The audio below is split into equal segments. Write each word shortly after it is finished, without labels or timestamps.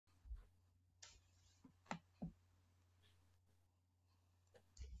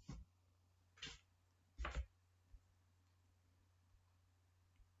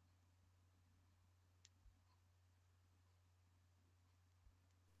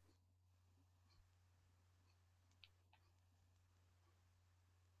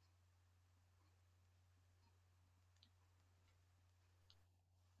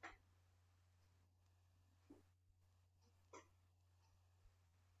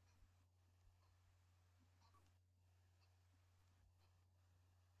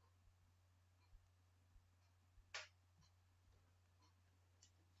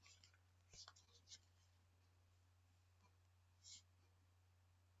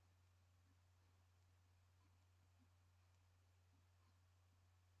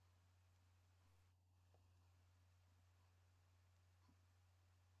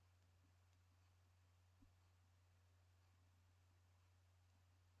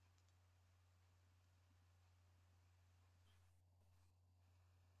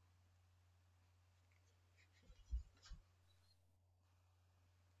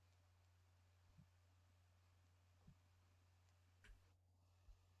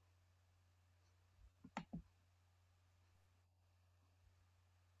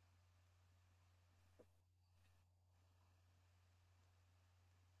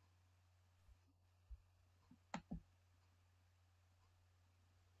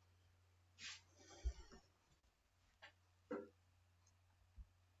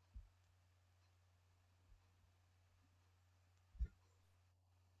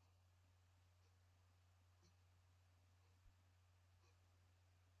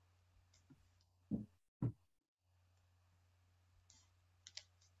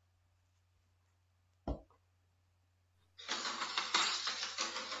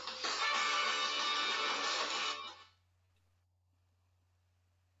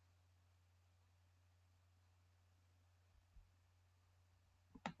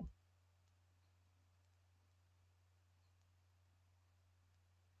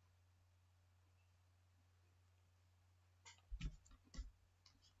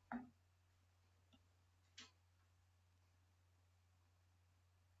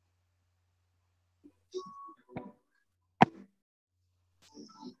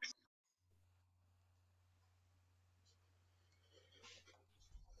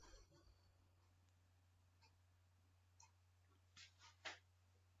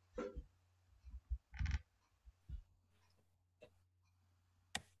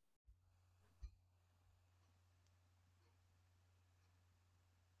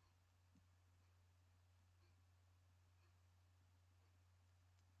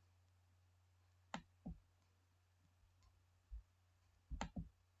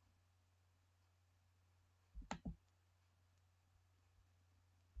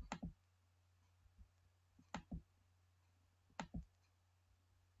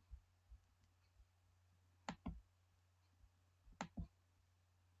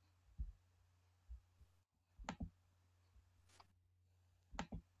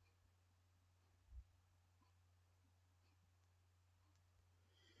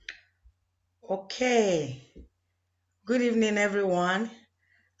Okay, good evening, everyone.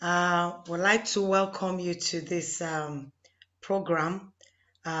 Would like to welcome you to this program,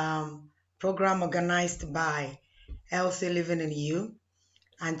 um, program organized by Healthy Living in You.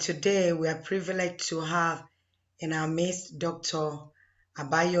 And today we are privileged to have in our midst Dr.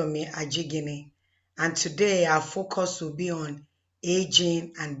 Abayomi Ajigini. And today our focus will be on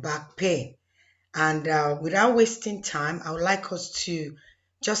aging and back pain. And without wasting time, I would like us to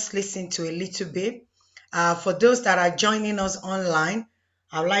just listen to a little bit. For those that are joining us online,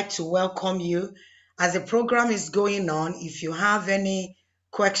 I would like to welcome you. As the program is going on, if you have any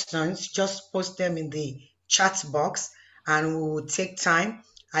questions, just post them in the chat box and we will take time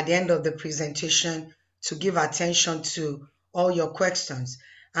at the end of the presentation to give attention to all your questions.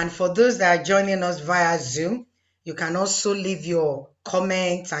 And for those that are joining us via Zoom, you can also leave your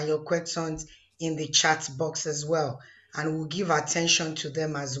comments and your questions in the chat box as well, and we'll give attention to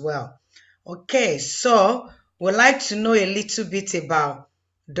them as well. Okay, so we'd like to know a little bit about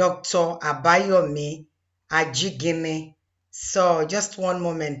Dr. Abayomi Ajigini. So just one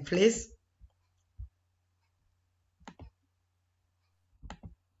moment, please.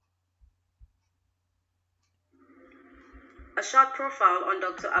 A short profile on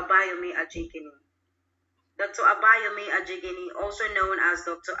Dr. Abayomi Ajigini. Dr. Abayomi Ajigini, also known as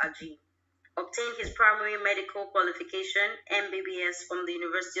Dr. Aji, obtained his primary medical qualification, MBBS, from the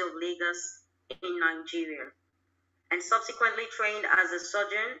University of Lagos in Nigeria, and subsequently trained as a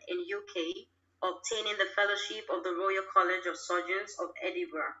surgeon in UK, obtaining the fellowship of the Royal College of Surgeons of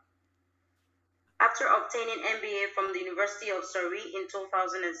Edinburgh. After obtaining MBA from the University of Surrey in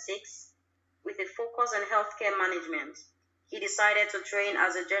 2006, with a focus on healthcare management, he decided to train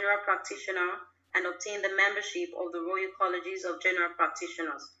as a general practitioner and obtain the membership of the Royal Colleges of General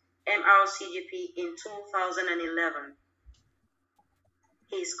Practitioners, MRCGP, in 2011.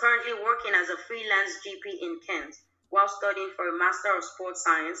 He is currently working as a freelance GP in Kent while studying for a Master of Sports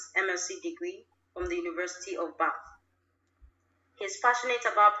Science, MSc degree from the University of Bath. He is passionate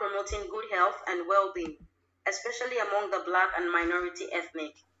about promoting good health and well-being, especially among the Black and minority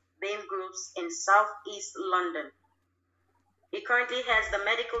ethnic BAME groups in Southeast London. He currently heads the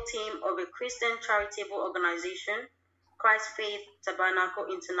medical team of a Christian charitable organization, Christ Faith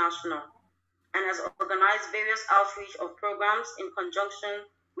Tabernacle International, and has organized various outreach of programs in conjunction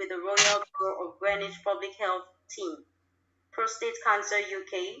with the Royal Bureau of Greenwich Public Health Team, Prostate Cancer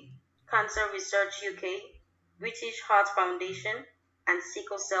UK, Cancer Research UK, British Heart Foundation, and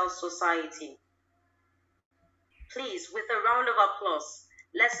Sickle Cell Society. Please, with a round of applause,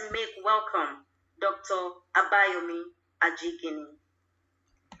 let's make welcome Dr. Abayomi Ajigini.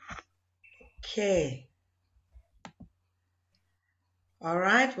 Okay. All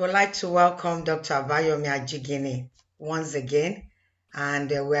right. We'd like to welcome Dr. Abayomi Ajigini once again,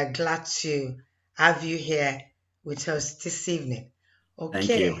 and we're glad to have you here with us this evening. Thank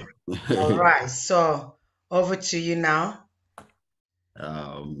Okay. you. All right. So over to you now.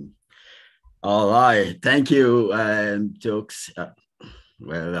 All right. Thank you, Jokes.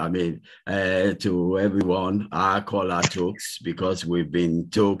 Well, I mean, to everyone, I call her Jokes because we've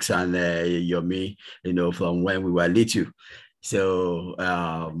been Jokes and Yomi, from when we were little. So,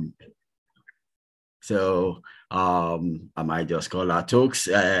 I might just call her Jokes,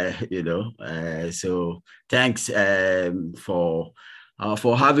 so thanks for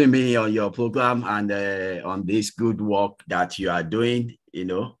having me on your program and on this good work that you are doing,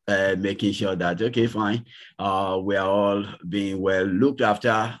 making sure that, okay, fine, we are all being well looked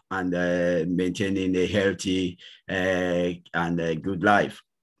after and maintaining a healthy and a good life.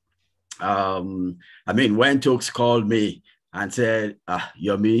 I mean, when Tokes called me and said,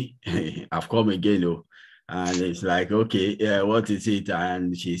 Yomi, I've come again, and it's like, okay, what is it?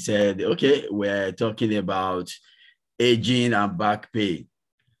 And she said, okay, we're talking about aging and back pain.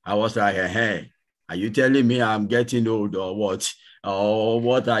 I was like, hey, are you telling me I'm getting old or what? Or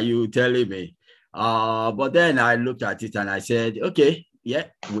what are you telling me? But then I looked at it and I said, okay, yeah,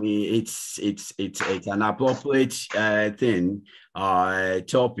 it's an appropriate thing,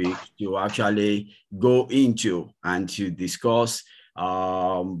 topic to actually go into and to discuss,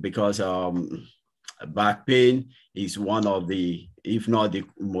 because back pain is one of the, if not the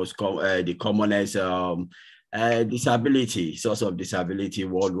most the commonest disability, source of disability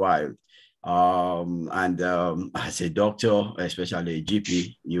worldwide. And as a doctor, especially a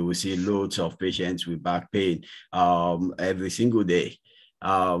GP, you will see loads of patients with back pain every single day.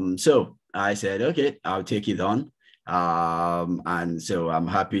 So I said, okay, I'll take it on. And so I'm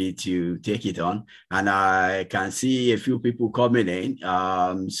happy to take it on. And I can see a few people coming in.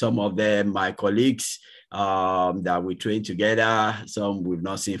 Some of them, my colleagues, that we train together, some we've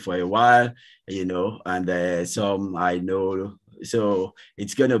not seen for a while, and some I know. So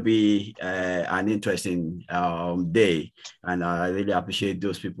it's going to be an interesting day. And I really appreciate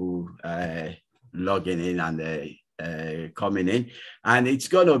those people logging in and coming in. And it's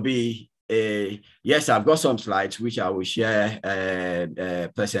going to be yes, I've got some slides which I will share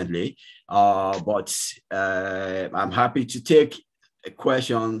presently, but I'm happy to take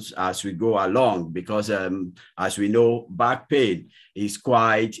questions as we go along, because as we know, back pain is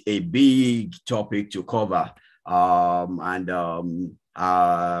quite a big topic to cover, and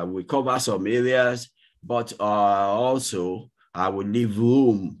we cover some areas, but also I will leave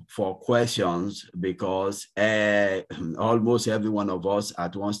room for questions, because almost every one of us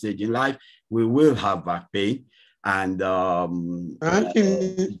at one stage in life, we will have back pain. And the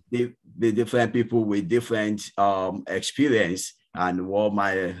different people with different experience and what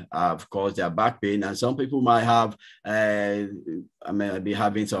might have caused their back pain. And some people might have, I may be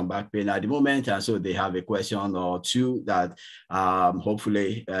having some back pain at the moment. And so they have a question or two that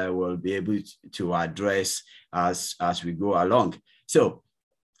hopefully we'll be able to address as we go along. So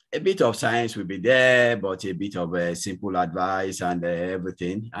a bit of science will be there, but a bit of simple advice and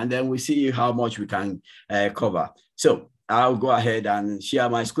everything. And then we see how much we can cover. So I'll go ahead and share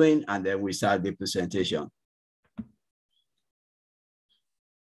my screen, and then we start the presentation.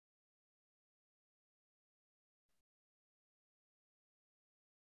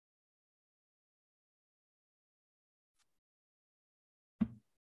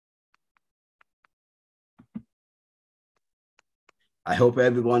 I hope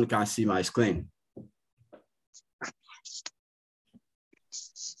everyone can see my screen.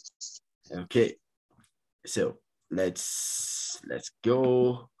 Okay, so let's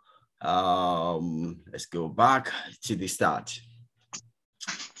go. Let's go back to the start.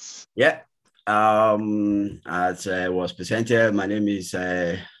 Yeah. As was presented, my name is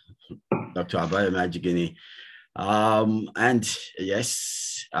Dr. Abayomi Ajigini. And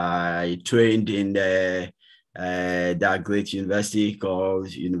yes, I trained in that great university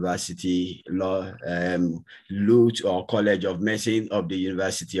called University Law, Lute or College of Medicine of the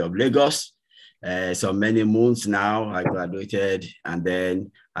University of Lagos. So many months now, I graduated, and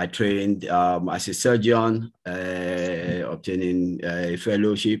then I trained as a surgeon, obtaining a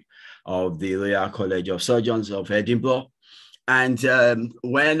fellowship of the Royal College of Surgeons of Edinburgh. And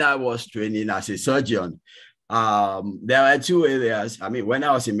when I was training as a surgeon, there are two areas. I mean, when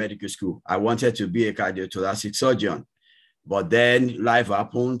I was in medical school, I wanted to be a cardiothoracic surgeon, but then life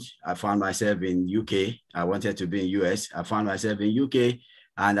happened. I found myself in UK. I wanted to be in US. I found myself in UK,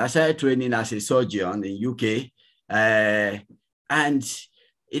 and I started training as a surgeon in UK. And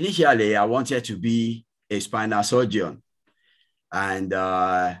initially, I wanted to be a spinal surgeon. And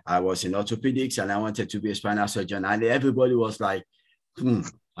I was in orthopedics, and I wanted to be a spinal surgeon. And everybody was like,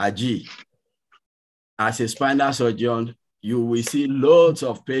 Aji, as a spinal surgeon, you will see loads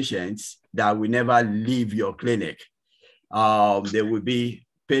of patients that will never leave your clinic. There will be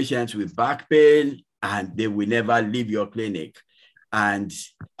patients with back pain, and they will never leave your clinic. And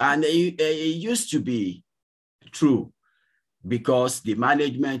it used to be true, because the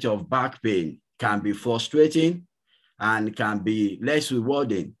management of back pain can be frustrating and can be less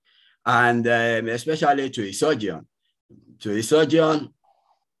rewarding, and especially to a surgeon. To a surgeon,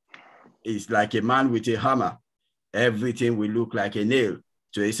 it's like a man with a hammer. Everything will look like a nail.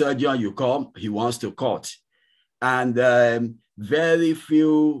 To a surgeon, you come, he wants to cut. And very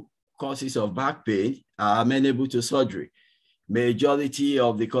few causes of back pain are amenable to surgery. Majority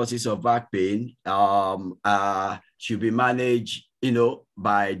of the causes of back pain should be managed,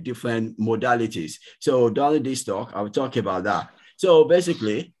 by different modalities. So during this talk, I'll talk about that. So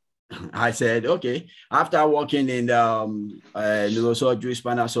basically, I said, okay, after working in neurosurgery,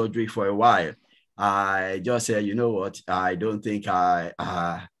 spinal surgery for a while, I just said, you know what, I don't think I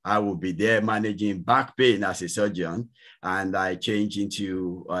will be there managing back pain as a surgeon, and I changed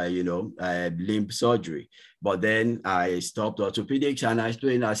into limb surgery. But then I stopped orthopedics and I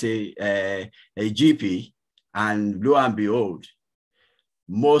trained as a GP, and lo and behold,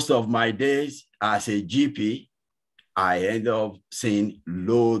 most of my days as a GP, I end up seeing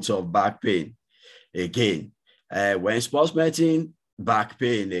loads of back pain again. When sports medicine, back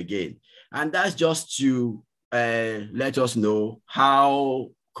pain again. And that's just to let us know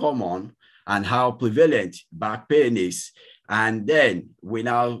how common and how prevalent back pain is. And then we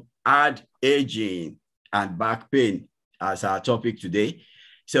now add aging and back pain as our topic today.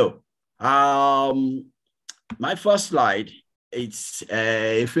 So my first slide, it's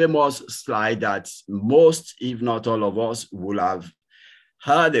a famous slide that most, if not all of us, will have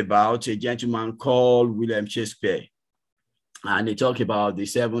heard about, a gentleman called William Shakespeare. And he talked about the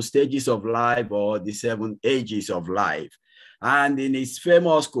 7 stages of life, or the 7 ages of life. And in his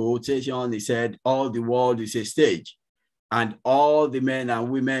famous quotation, he said, all the world is a stage, and all the men and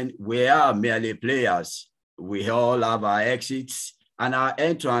women, we are merely players. We all have our exits and our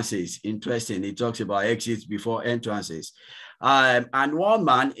entrances. Interesting, he talks about exits before entrances. And one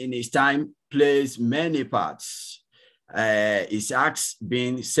man in his time plays many parts. His acts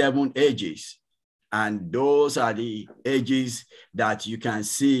being 7 ages. And those are the ages that you can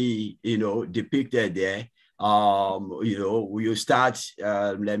see, depicted there. You start,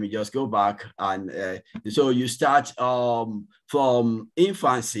 let me just go back. And so you start from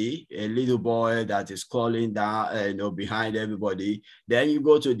infancy, a little boy that is crawling down, behind everybody. Then you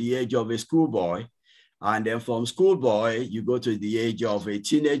go to the age of a schoolboy. And then from schoolboy, you go to the age of a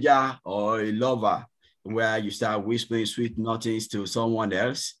teenager or a lover, where you start whispering sweet nothings to someone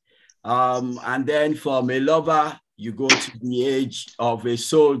else. And then from a lover, you go to the age of a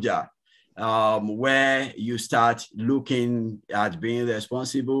soldier, where you start looking at being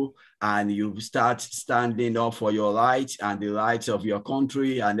responsible, and you start standing up for your rights and the rights of your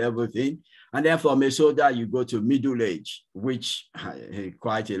country and everything. And then from a soldier, you go to middle age, which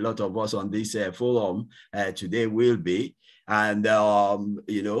quite a lot of us on this forum today will be. And,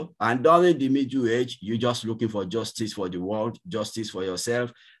 and during the middle age, you're just looking for justice for the world, justice for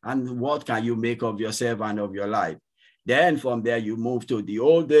yourself, and what can you make of yourself and of your life. Then from there, you move to the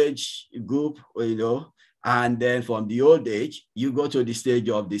old age group, and then from the old age, you go to the stage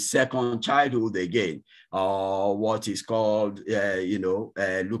of the second childhood again, or what is called,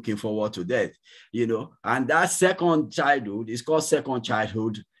 looking forward to death, and that second childhood is called second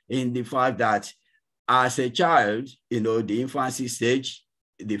childhood in the fact that as a child, the infancy stage,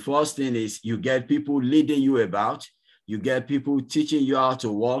 the first thing is you get people leading you about, you get people teaching you how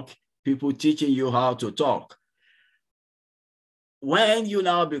to walk, people teaching you how to talk. When you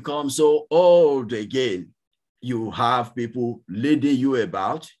now become so old again, you have people leading you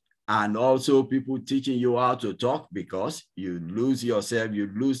about, and also people teaching you how to talk, because you lose yourself,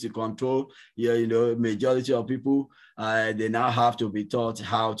 you lose the control. Majority of people, they now have to be taught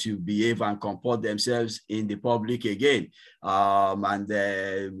how to behave and comport themselves in the public again, and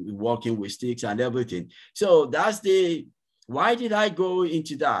working with sticks and everything. So why did I go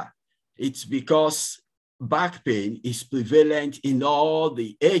into that? It's because back pain is prevalent in all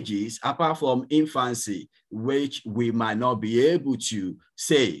the ages apart from infancy, which we might not be able to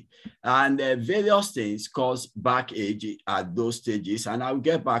say. And various things cause back age at those stages, and I'll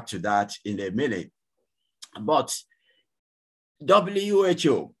get back to that in a minute. But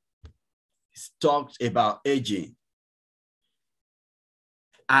WHO talked about aging.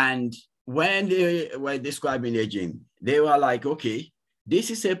 And when they were describing aging, they were like, okay, this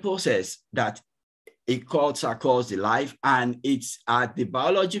is a process that it cuts across the life, and it's at the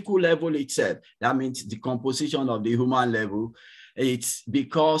biological level itself. That means the composition of the human level. It's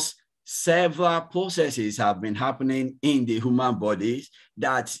because several processes have been happening in the human bodies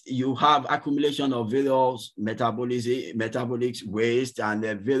that you have accumulation of various metabolic waste and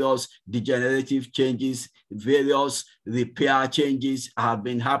various degenerative changes, various repair changes have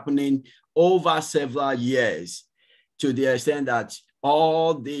been happening over several years, to the extent that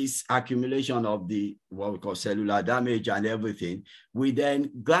all this accumulation of the what we call cellular damage and everything will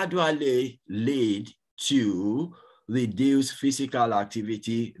then gradually lead to reduced physical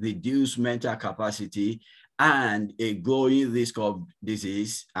activity, reduced mental capacity, and a growing risk of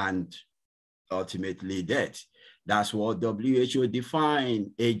disease and ultimately death. That's what WHO defines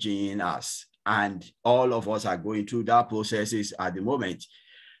aging as. And all of us are going through that processes at the moment.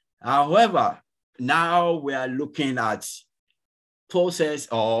 However, now we are looking at process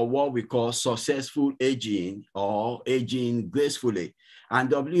or what we call successful aging or aging gracefully.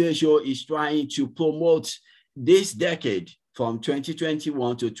 And WHO is trying to promote this decade from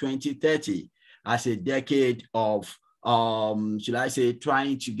 2021 to 2030 as a decade of, should I say,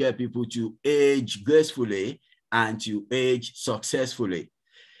 trying to get people to age gracefully and to age successfully.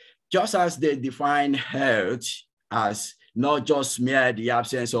 Just as they define health as not just mere the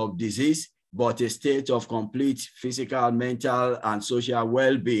absence of disease, but a state of complete physical, mental, and social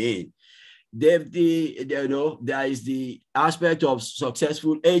well-being. There is the aspect of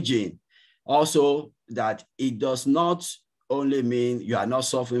successful aging. Also, that it does not only mean you are not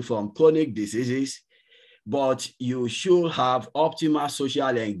suffering from chronic diseases, but you should have optimal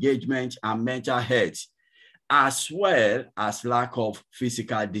social engagement and mental health, as well as lack of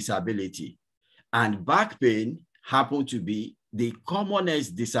physical disability. And back pain happen to be the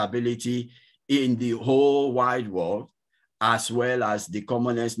commonest disability in the whole wide world, as well as the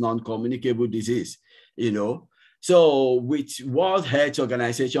commonest non-communicable disease, you know. So with World Health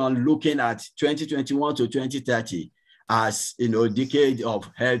Organization looking at 2021 to 2030 as, decade of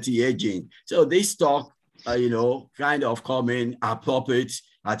healthy aging. So this talk, kind of coming appropriate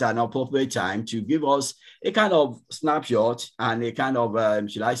at an appropriate time to give us a kind of snapshot and a kind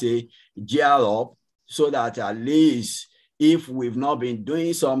of, should I say, gear up, so that at least if we've not been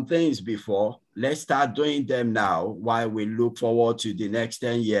doing some things before, let's start doing them now while we look forward to the next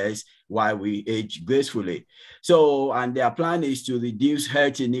 10 years while we age gracefully. So, and their plan is to reduce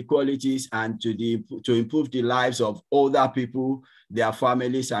health inequalities and to improve the lives of older people, their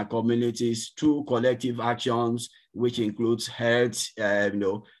families and communities through collective actions, which includes health,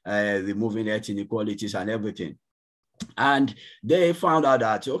 removing health inequalities and everything. And they found out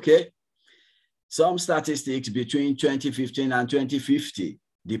that, okay, some statistics between 2015 and 2050,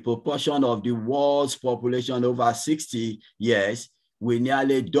 the proportion of the world's population over 60 years will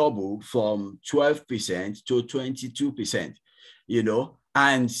nearly double from 12% to 22%,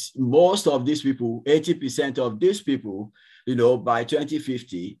 and most of these people, 80% of these people, by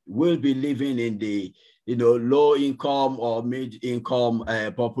 2050 will be living in the, low income or mid income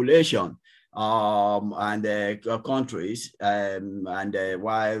population. Countries,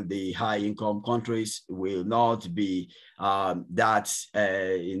 while the high income countries will not be that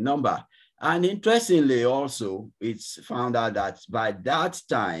in number. And interestingly also, it's found out that by that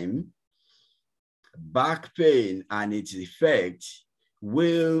time, back pain and its effect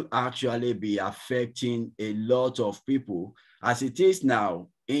will actually be affecting a lot of people, as it is now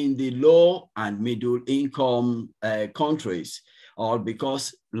in the low and middle income countries, or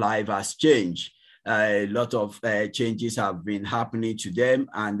because life has changed. A lot of changes have been happening to them,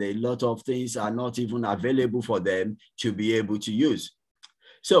 and a lot of things are not even available for them to be able to use.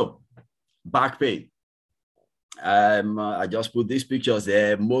 So, back pain. I just put these pictures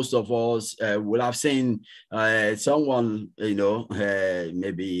there. Most of us will have seen someone,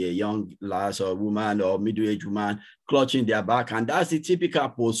 maybe a young lass or woman or middle-aged woman clutching their back, and that's the typical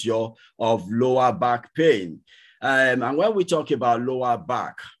posture of lower back pain. And when we talk about lower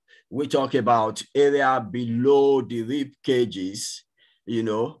back, we talk about area below the rib cages,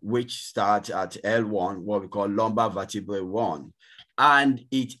 which start at L1, what we call lumbar vertebrae 1. And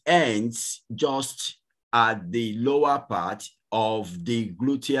it ends just at the lower part of the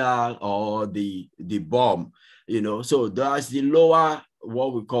gluteal or the bum, So that's the lower,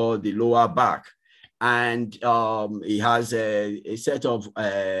 what we call the lower back. And it has a set of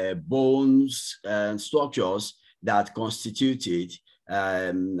bones and structures that constitute it.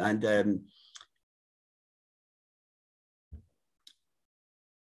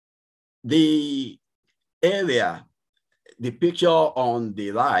 The area, the picture on the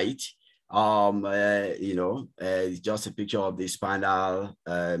right, it's just a picture of the spinal,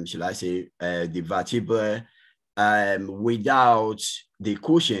 shall I say, the vertebrae, without the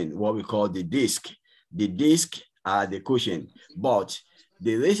cushion, what we call the disc. The disc are the cushion. But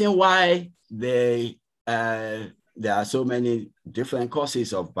the reason why there are so many different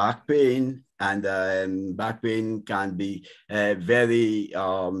causes of back pain, and back pain can be very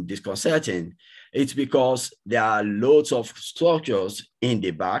disconcerting. It's because there are loads of structures in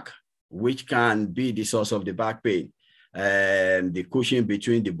the back which can be the source of the back pain. The cushion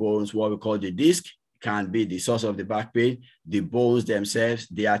between the bones, what we call the disc, can be the source of the back pain. The bones themselves,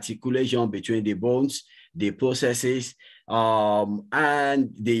 the articulation between the bones, the processes,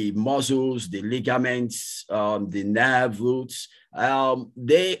 and the muscles, the ligaments, the nerve roots,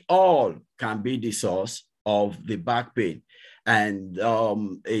 they all can be the source of the back pain. And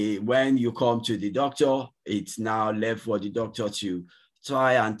when you come to the doctor, it's now left for the doctor to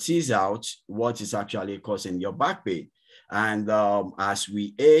try and tease out what is actually causing your back pain. And as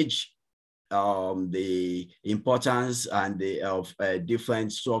we age, the importance and the of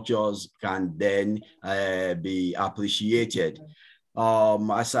different structures can then be appreciated.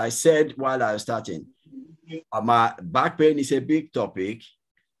 As I said while I was starting, my back pain is a big topic.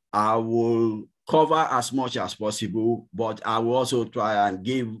 I will cover as much as possible, but I will also try and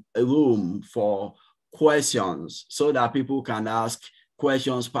give room for questions so that people can ask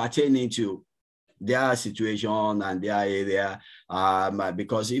questions pertaining to their situation and their area.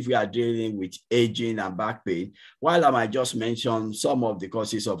 Because if we are dealing with aging and back pain, while I might just mention some of the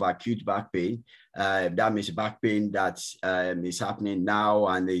causes of acute back pain, that means back pain that is happening now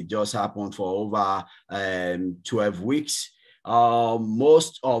and it just happened for over 12 weeks.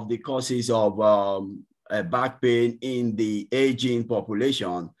 Most of the causes of back pain in the aging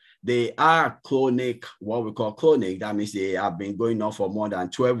population, they are chronic, what we call chronic. That means they have been going on for more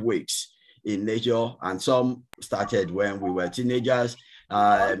than 12 weeks in nature, and some started when we were teenagers.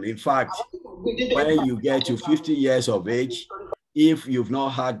 In fact, when you get to 50 years of age, if you've not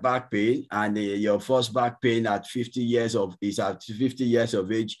had back pain and your first back pain at 50 years of is at 50 years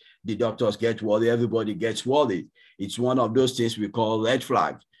of age, the doctors get worried, everybody gets worried. It's one of those things we call red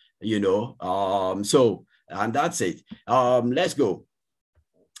flag, you know. And that's it. Let's go.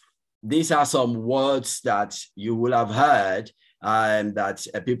 These are some words that you will have heard and that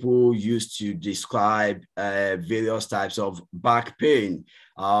people use to describe various types of back pain.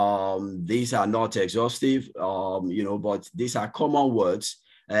 These are not exhaustive, but these are common words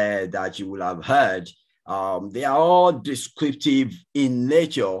that you will have heard. They are all descriptive in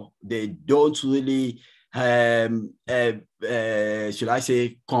nature. They don't really, should I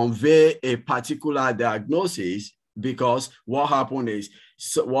say, convey a particular diagnosis, because what happened is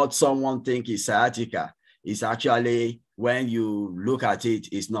what someone thinks is sciatica is actually, when you look at it,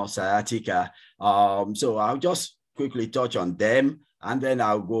 it's not sciatica. So I'll just quickly touch on them and then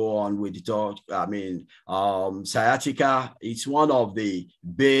I'll go on with the talk. Sciatica, it's one of the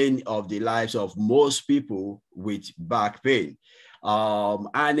bane of the lives of most people with back pain.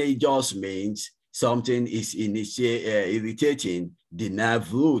 And it just means something is irritating the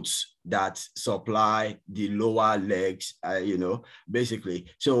nerve roots that supply the lower legs, basically.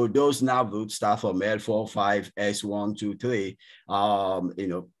 So those nerve roots start from L4, 5, S1, 2, 3.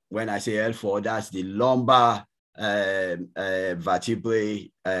 When I say L4, that's the lumbar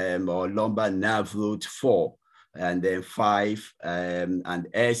vertebrae or lumbar nerve root 4. And then 5 and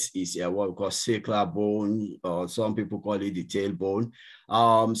S is what we call sacral bone, or some people call it the tailbone.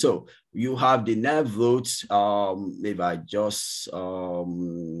 So you have the nerve roots. If I just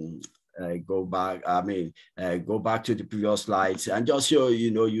go back to the previous slides and just show,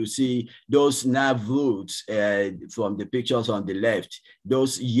 you see those nerve roots from the pictures on the left,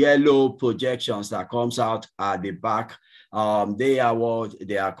 those yellow projections that comes out at the back. They are what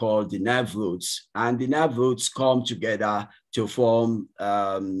they are called the nerve roots, and the nerve roots come together to form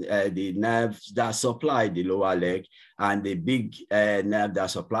the nerves that supply the lower leg, and the big nerve that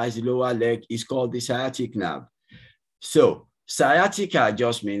supplies the lower leg is called the sciatic nerve. So sciatica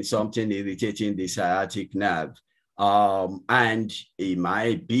just means something irritating the sciatic nerve. And it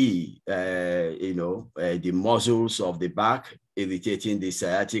might be, the muscles of the back irritating the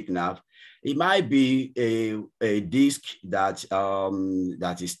sciatic nerve. It might be a disc that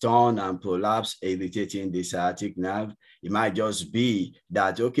is torn and prolapsed, irritating the sciatic nerve. It might just be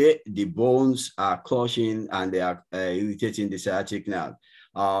that, the bones are crushing and they are irritating the sciatic nerve.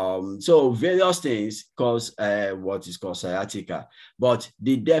 So various things cause what is called sciatica. But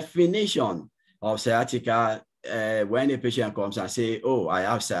the definition of sciatica, when a patient comes and say, "Oh, I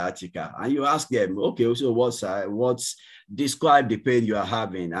have sciatica," and you ask them, "Okay, so what's describe the pain you are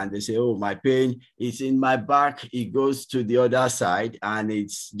having?" And they say, "Oh, my pain is in my back. It goes to the other side and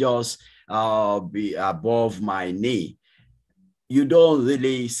it's just be above my knee." You don't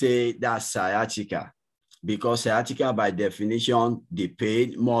really say that's sciatica, because sciatica, by definition, the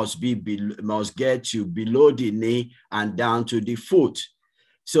pain must get to below the knee and down to the foot.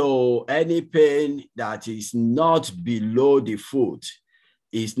 So any pain that is not below the foot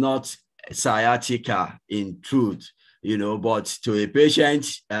is not sciatica in truth, but to a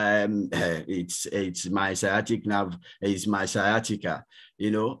patient, it's my sciatic nerve, it's my sciatica,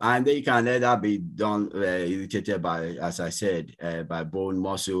 and they can either be done irritated by, as I said, by bone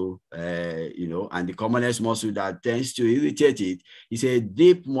muscle, and the commonest muscle that tends to irritate it is a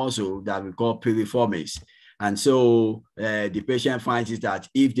deep muscle that we call piriformis. And so the patient finds is that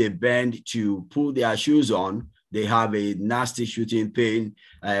if they bend to pull their shoes on, they have a nasty shooting pain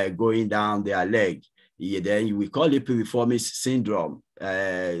going down their leg. then we call it piriformis syndrome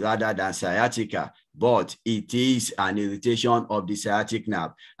rather than sciatica, but it is an irritation of the sciatic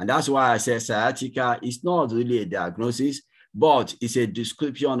nerve. And that's why I say sciatica is not really a diagnosis, but it's a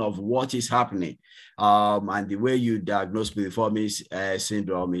description of what is happening. And the way you diagnose piriformis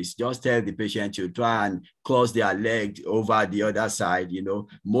syndrome is just tell the patient to try and cross their leg over the other side.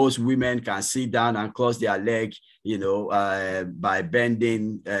 Most women can sit down and cross their leg, by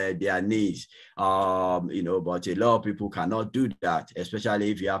bending their knees. But a lot of people cannot do that,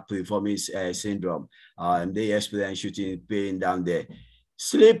 especially if you have piriformis syndrome. They experience shooting pain down there.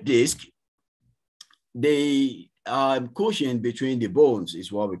 Slip disc, the cushion between the bones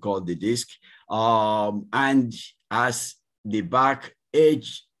is what we call the disc. And as the back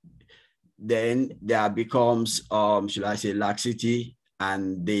age, then there becomes, should I say, laxity,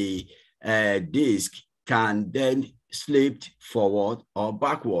 and the disc can then slip forward or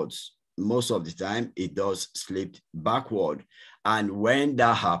backwards. Most of the time, it does slip backward. And when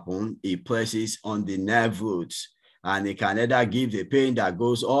that happens, it presses on the nerve roots, and it can either give the pain that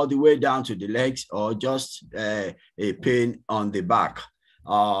goes all the way down to the legs or just a pain on the back.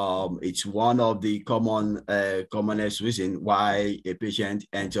 It's one of the commonest reasons why a patient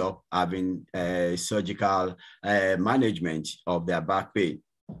ends up having surgical management of their back pain.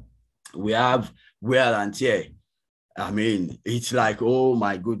 We have wear and tear. I mean, it's like, oh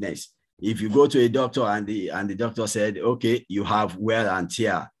my goodness. If you go to a doctor and the doctor said, okay, you have wear and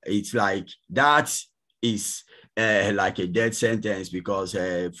tear, it's like that is like a death sentence, because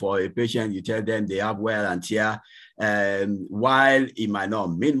for a patient, you tell them they have wear and tear, while it might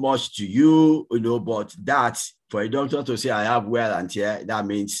not mean much to you, but that for a doctor to say I have wear and tear, that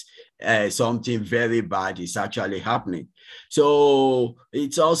means something very bad is actually happening. So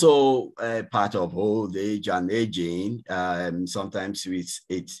it's also part of old age and aging. Sometimes it's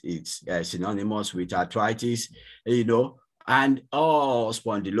synonymous with arthritis, and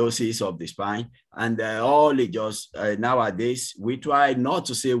spondylosis of the spine. And all it just nowadays, we try not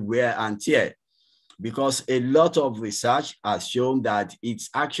to say wear and tear, because a lot of research has shown that it's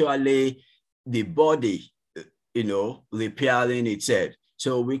actually the body, repairing itself.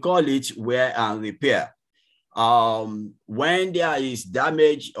 So we call it wear and repair. When there is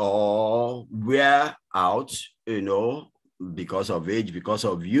damage or wear out, because of age, because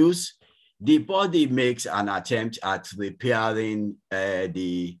of use, the body makes an attempt at repairing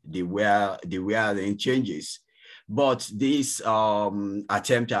the wearing changes. But this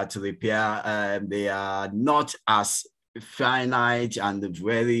attempt at repair, they are not as finite and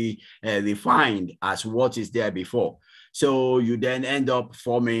very refined as what is there before. So you then end up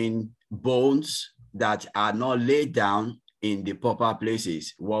forming bones that are not laid down in the proper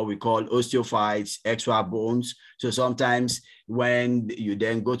places, what we call osteophytes, extra bones. So sometimes when you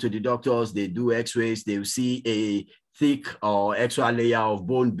then go to the doctors, they do x-rays, they'll see a thick or extra layer of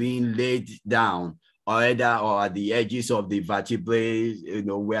bone being laid down, or at the edges of the vertebrae,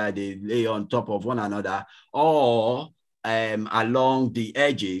 where they lay on top of one another, or along the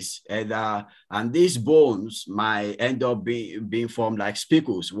edges, and these bones might end up being formed like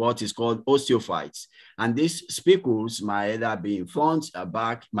spicules, what is called osteophytes. And these spicules might either be in front or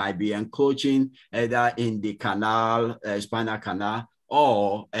back, might be encroaching either in the canal, spinal canal,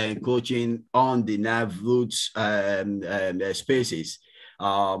 or encroaching on the nerve roots spaces,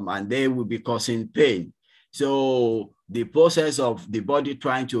 and they will be causing pain. So the process of the body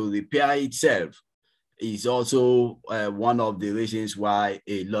trying to repair itself is also one of the reasons why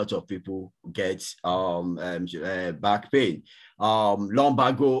a lot of people get back pain.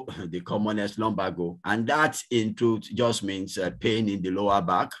 Lumbago, the commonest lumbago, and that in truth just means pain in the lower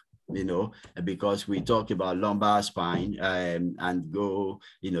back, because we talk about lumbar spine, and go,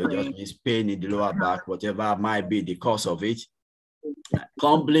 just means pain in the lower back, whatever might be the cause of it.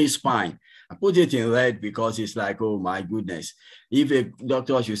 Complete spine. I put it in red because it's like, oh my goodness. If a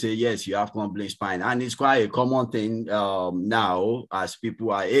doctor should say, yes, you have complete spine, and it's quite a common thing now as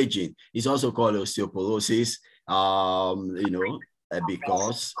people are aging. It's also called osteoporosis,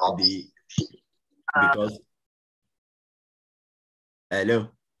 because hello.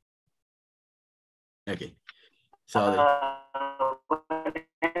 Okay. Sorry.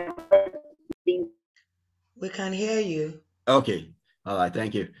 We can hear you. Okay. All right.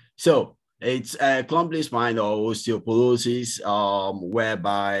 Thank you. So it's a complete spine or osteoporosis,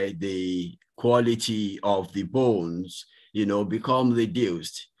 whereby the quality of the bones, become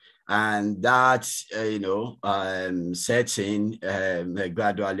reduced. And that, sets in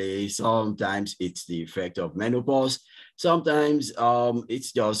gradually. Sometimes it's the effect of menopause. sometimes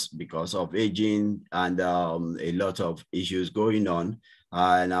it's just because of aging and a lot of issues going on.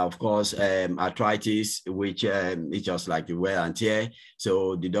 And of course, arthritis, which is just like the wear and tear.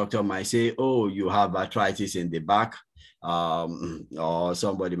 So the doctor might say, oh, you have arthritis in the back. Or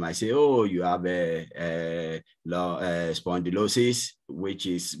somebody might say, oh, you have a spondylosis, which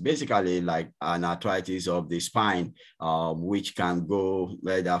is basically like an arthritis of the spine, which can go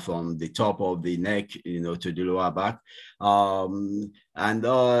either from the top of the neck, to the lower back. And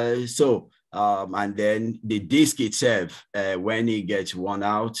then the disc itself, when it gets worn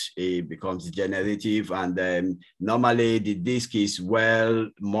out, it becomes degenerative. And normally the disc is well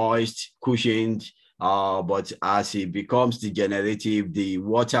moist, cushioned, but as it becomes degenerative, the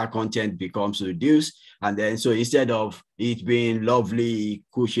water content becomes reduced. And then, so instead of it being lovely,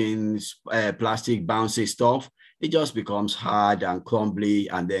 cushioned, plastic bouncy stuff, it just becomes hard and crumbly.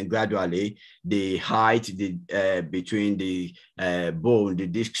 And then gradually, the height between the bone, the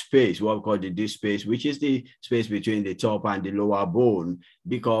disc space, what we call the disc space, which is the space between the top and the lower bone,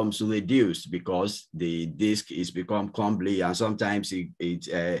 becomes reduced because the disc is become crumbly, and sometimes it's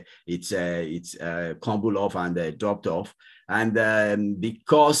crumbled off and dropped off. And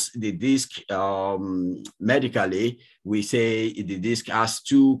because the disc, medically, we say the disc has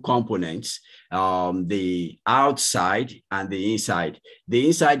two components, the outside and the inside. The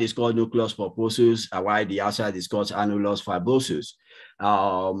inside is called nucleus pulposus, while the outside is called annulus fibrosus.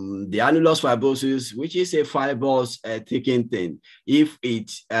 The annulus fibrosus, which is a fibrous thickened thing, if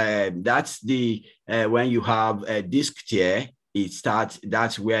that's the when you have a disc tear,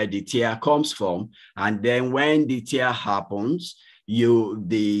 that's where the tear comes from. And then when the tear happens,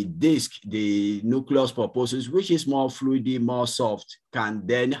 the disc, the nucleus pulposus, which is more fluidy, more soft, can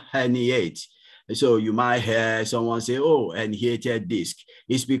then herniate. So you might hear someone say, oh, herniated disc.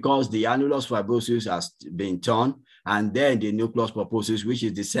 It's because the annulus fibrosus has been torn, and then the nucleus pulposus, which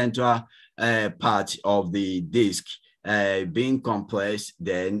is the central part of the disc, being compressed,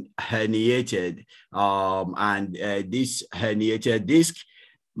 then herniated. And this herniated disc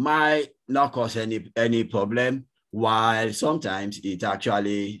might not cause any problem, while sometimes it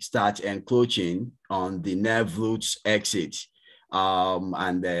actually starts encroaching on the nerve roots exit.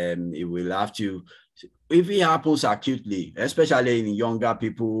 And then it will have to, if it happens acutely, especially in younger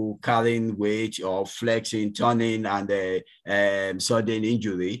people carrying weight or flexing, turning, and sudden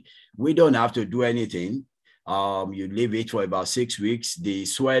injury, we don't have to do anything. You leave it for about 6 weeks. The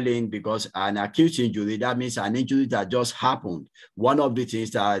swelling, because an acute injury, that means an injury that just happened. One of the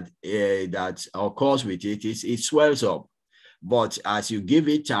things that occurs with it is it swells up. But as you give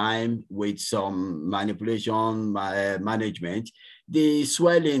it time with some manipulation management, the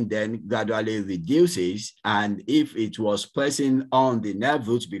swelling then gradually reduces. And if it was pressing on the nerve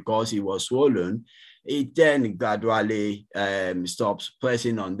roots because it was swollen, it then gradually stops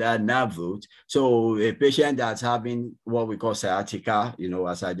pressing on that nerve root. So a patient that's having what we call sciatica,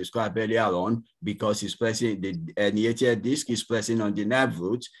 as I described earlier on, because it's pressing, the herniated disc is pressing on the nerve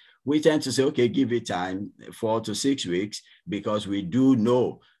root, we tend to say, okay, give it time, 4 to 6 weeks, because we do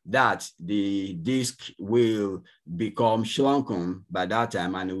know that the disc will become shrunken by that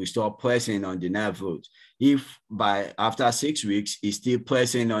time and we stop pressing on the nerve root. If after 6 weeks, it's still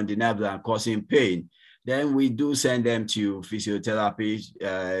pressing on the nerve and causing pain, then we do send them to physiotherapy,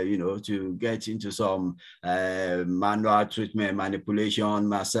 to get into some manual treatment, manipulation,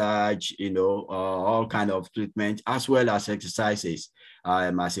 massage, all kind of treatment, as well as exercises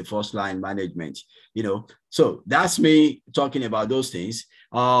as a first line management, So that's me talking about those things.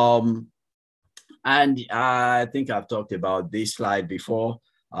 And I think I've talked about this slide before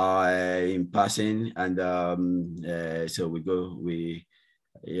in passing. And so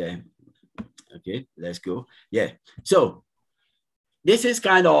okay, let's go. Yeah. So this is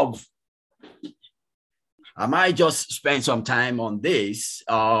kind of, I might just spend some time on this,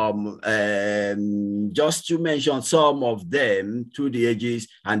 just to mention some of them through the ages,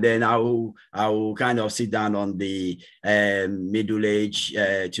 and then I will kind of sit down on the middle age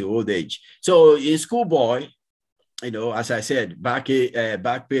to old age. So in schoolboy, as I said, back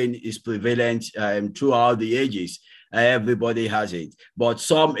pain is prevalent throughout the ages. Everybody has it. But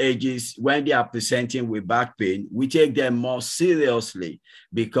some ages, when they are presenting with back pain, we take them more seriously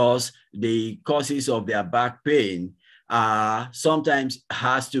because the causes of their back pain sometimes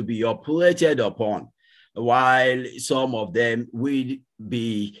has to be operated upon, while some of them will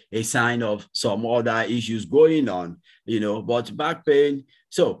be a sign of some other issues going on, but back pain.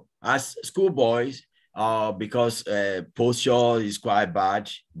 So as schoolboys, because posture is quite bad,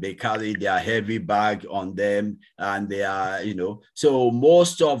 they carry their heavy bag on them, and they are, so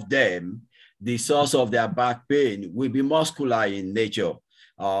most of them, the source of their back pain will be muscular in nature.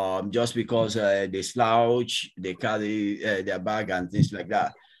 Just because they slouch, they carry their bag and things like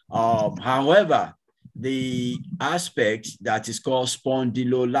that. However, the aspect that is called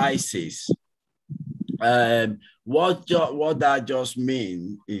spondylolysis, what that just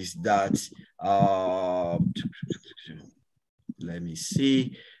means is that, let me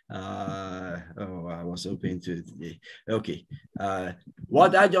see. I was hoping to. Okay.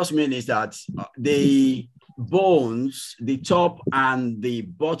 What I just mean is that the bones, the top and the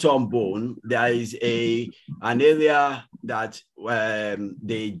bottom bone, there is an area that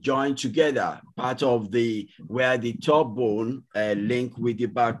they join together. Part of where the top bone link with the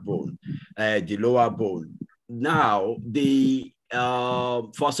backbone, the lower bone. Now,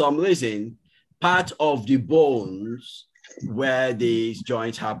 for some reason, part of the bones where these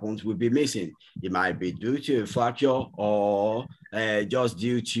joints happens will be missing. It might be due to a fracture or just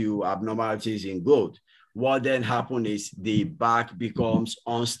due to abnormalities in growth. What then happens is the back becomes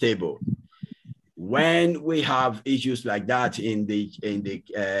unstable. When we have issues like that in the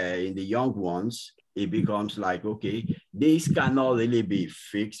young ones, it becomes like, okay, this cannot really be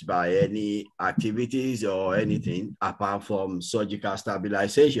fixed by any activities or anything apart from surgical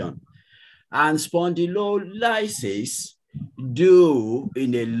stabilization. And spondylolysis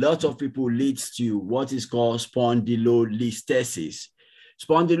in a lot of people leads to what is called spondylolisthesis.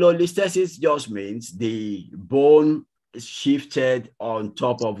 Spondylolisthesis just means the bone is shifted on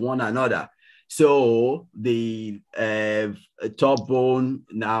top of one another. So the top bone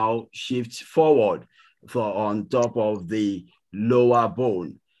now shifts forward on top of the lower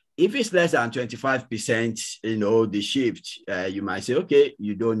bone. If it's less than 25%, the shift, you might say, okay,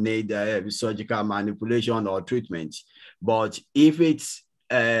 you don't need surgical manipulation or treatment. But if it's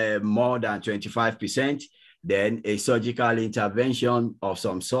more than 25%, then a surgical intervention of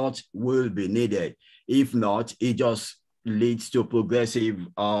some sort will be needed. If not, it just leads to progressive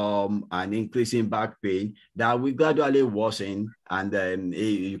and increasing back pain that will gradually worsen. And then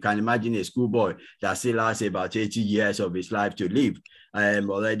you can imagine a schoolboy that still has about 80 years of his life to live,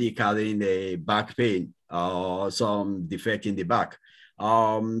 already carrying a back pain or some defect in the back.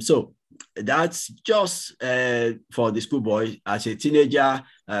 So that's just for the schoolboy. As a teenager,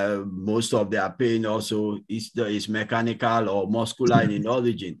 most of their pain also is mechanical or muscular in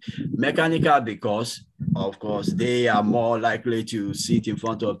origin. Mechanical because, of course, they are more likely to sit in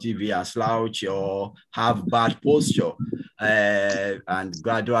front of TV and slouch or have bad posture. And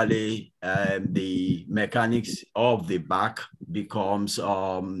gradually, the mechanics of the back becomes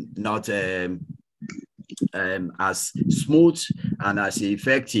not as smooth and as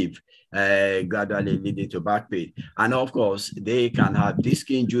effective, gradually leading to back pain. And of course, they can have disc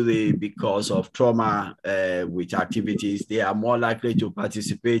injury because of trauma with activities. They are more likely to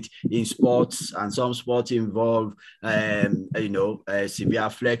participate in sports, and some sports involve, severe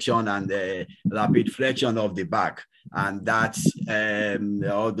flexion and rapid flexion of the back. And that's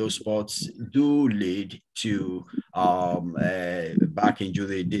all those sports do lead to back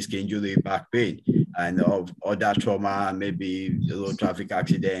injury, disc injury, back pain, and of other trauma, maybe road traffic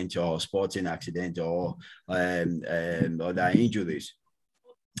accident or sporting accident or other injuries.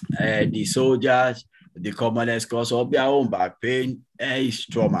 The soldiers, the commonest cause of their own back pain is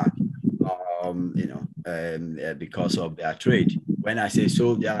trauma, because of their trade. When I say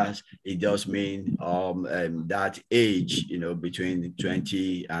soldiers, it just means that age, between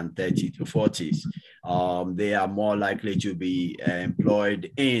 20 and 30 to 40s. They are more likely to be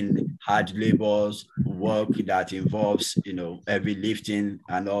employed in hard labors, work that involves, heavy lifting,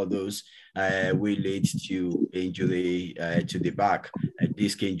 and all those will lead to injury to the back,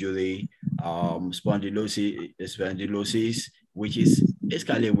 disc injury, spondylosis, which is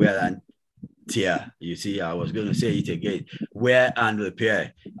basically wear and tear. You see, I was going to say it again: wear and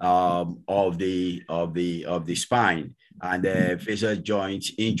repair of the spine, and facial joint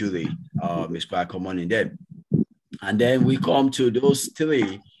injury is quite common in them. And then we come to those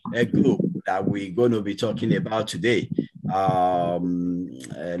three groups that we're going to be talking about today. Let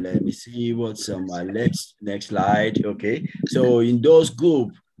me see what's on my next slide. Okay, so in those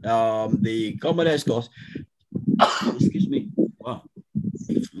groups, the commonest cause, excuse me, wow,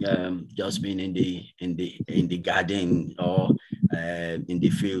 just been in the garden or in the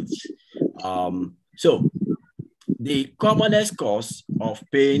fields. So the commonest cause of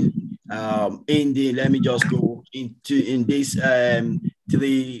pain let me just go in these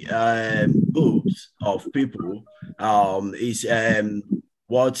three groups of people is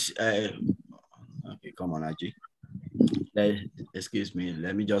what okay, come on, Aji. Excuse me,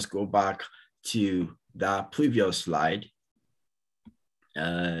 let me just go back to the previous slide.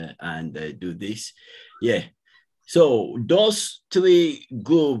 and do this. Yeah. So those three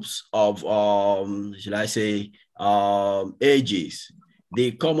groups of, should I say, ages,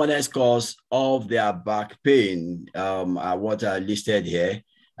 the commonest cause of their back pain are what are listed here.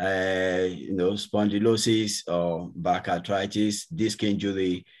 Spondylosis or back arthritis, disc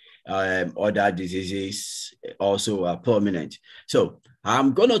injury, other diseases also are prominent. So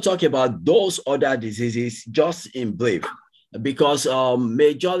I'm going to talk about those other diseases just in brief, because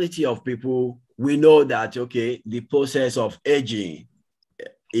majority of people, we know that, okay, the process of aging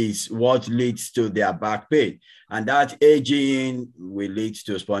is what leads to their back pain, and that aging will lead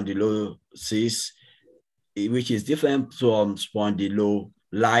to spondylosis, which is different from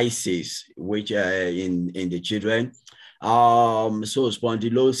spondylolysis, which in the children. So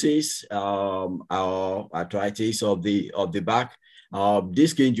spondylosis, or arthritis of the back,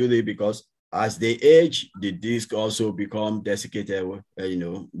 disc injury, because as they age, the disc also become desiccated,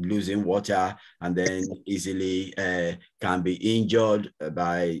 losing water, and then easily can be injured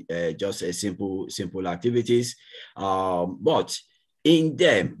by just a simple activities. But in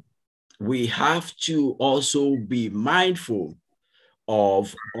them, we have to also be mindful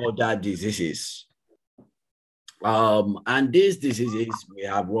of other diseases. And these diseases, we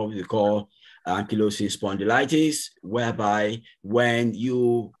have what we call ankylosing spondylitis, whereby when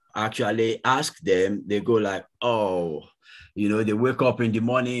you actually ask them, they go like, oh, they wake up in the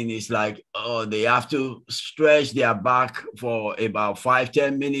morning, it's like, oh, they have to stretch their back for about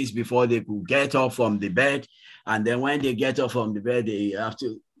 5-10 minutes before they could get up from the bed. And then when they get up from the bed, they have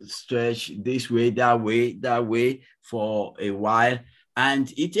to stretch this way, that way for a while.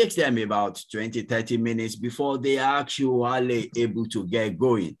 And it takes them about 20-30 minutes before they are actually able to get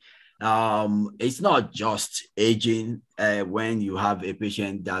going. It's not just aging. When you have a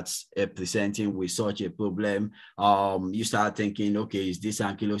patient that's presenting with such a problem, you start thinking, okay, is this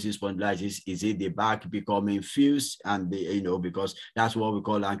ankylosing spondylitis? Is it the back becoming fused? And because that's what we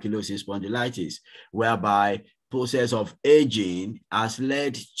call ankylosing spondylitis, whereby process of aging has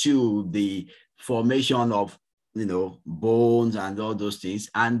led to the formation of bones and all those things.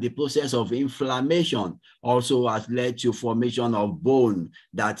 And the process of inflammation also has led to formation of bone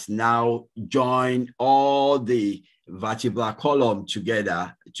that now join all the vertebral column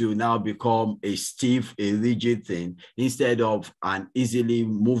together to now become a stiff, a rigid thing, instead of an easily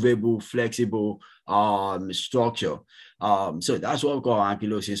movable, flexible structure. So that's what we call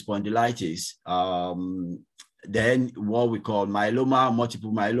ankylosing spondylitis. Then what we call myeloma,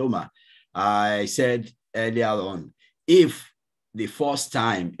 multiple myeloma. I said earlier on, if the first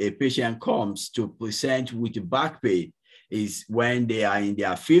time a patient comes to present with back pain is when they are in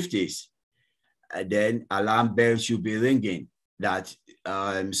their 50s, then alarm bells should be ringing that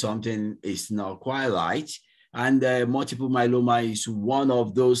something is not quite right. And multiple myeloma is one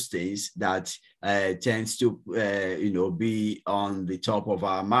of those things that tends to, be on the top of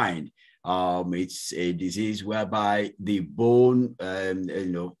our mind. It's a disease whereby the bone,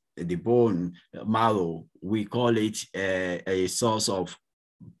 the bone marrow, we call it a source of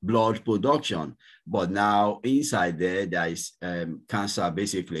blood production, but now inside there is cancer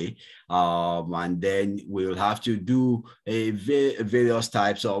basically, and then we'll have to do various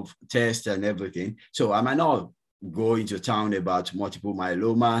types of tests and everything. So I might not go into town about multiple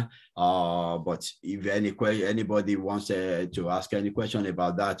myeloma, but if anybody wants to ask any question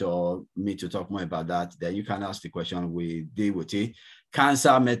about that, or me to talk more about that, then you can ask the question, we deal with it. Cancer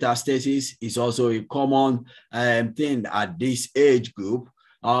metastasis is also a common thing at this age group,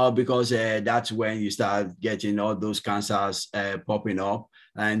 because that's when you start getting all those cancers popping up.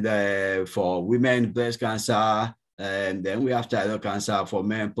 And for women, breast cancer, and then we have thyroid cancer. For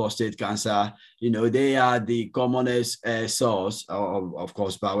men, prostate cancer. They are the commonest source of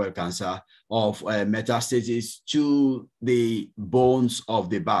course, bowel cancer, of metastasis to the bones of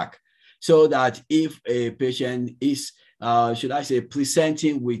the back. So that if a patient is, should I say,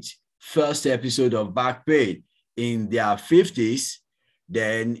 presenting with first episode of back pain in their 50s,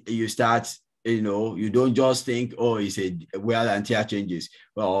 then you start, you don't just think, oh, it's a wear and tear changes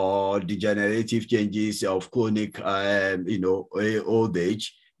or degenerative changes of chronic, old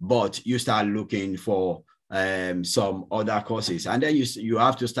age, but you start looking for some other causes. And then you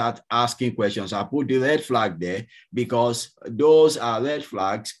have to start asking questions. I put the red flag there because those are red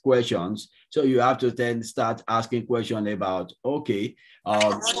flags questions. So you have to then start asking questions about, okay,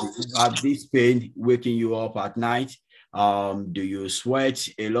 you have this pain waking you up at night. Do you sweat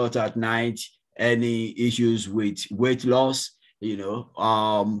a lot at night? Any issues with weight loss?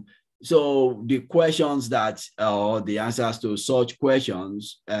 So the questions that, or the answers to such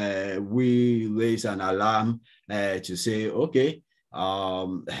questions, we raise an alarm to say, okay,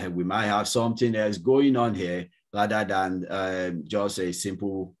 we might have something else going on here rather than just a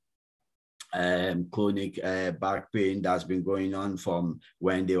simple chronic back pain that's been going on from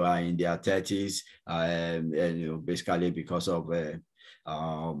when they were in their 30s, and basically because of wear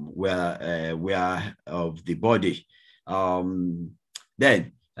of the body.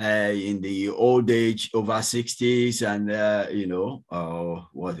 Then in the old age, over 60s, and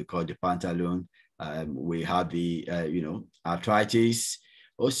what they call the pantaloon, we have the arthritis,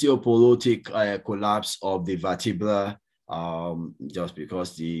 osteoporotic collapse of the vertebra, just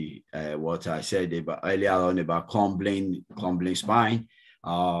because the what I said about earlier on about crumbling spine.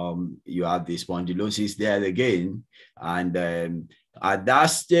 You have the spondylosis there again, and at that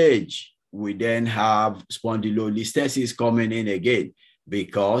stage we then have spondylolisthesis coming in again,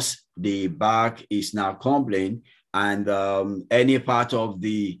 because the back is now crumbling, and any part of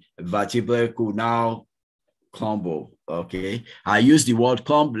the vertebra could now crumble. Okay, I use the word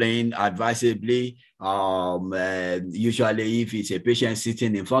crumbling advisably. Usually, if it's a patient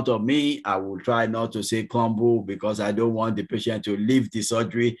sitting in front of me, I will try not to say crumble, because I don't want the patient to leave the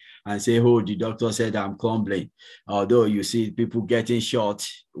surgery and say, "Oh, the doctor said I'm crumbling." Although you see people getting short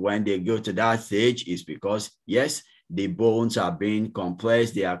when they go to that stage, is because yes, the bones are being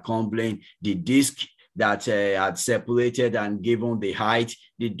compressed, they are crumbling. The disc that had separated and given the height,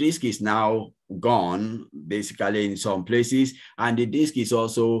 the disc is now gone basically in some places, and the disc is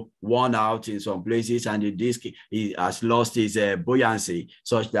also worn out in some places, and the disc has lost its buoyancy,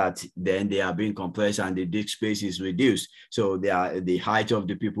 such that then they are being compressed and the disc space is reduced. So the height of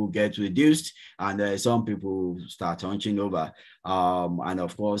the people gets reduced, and some people start hunching over. And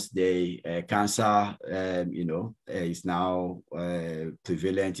of course, the cancer, is now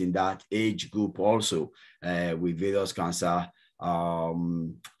prevalent in that age group also, with various cancer.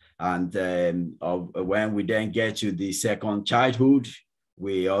 When we then get to the second childhood,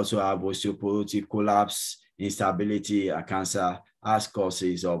 we also have osteoporotic collapse, instability, and cancer as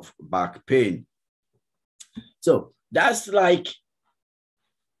causes of back pain. So that's like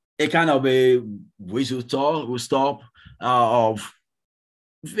a kind of a whistle stop of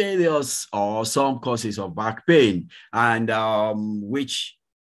various or some causes of back pain, and which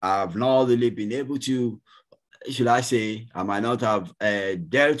I've not really been able to, should I say, I might not have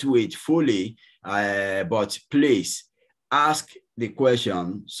dealt with fully, but please ask the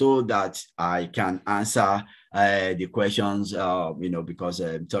question so that I can answer the questions, because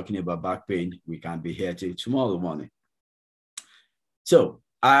talking about back pain, we can be here till tomorrow morning. So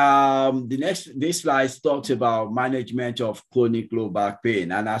this slide talks about management of chronic low back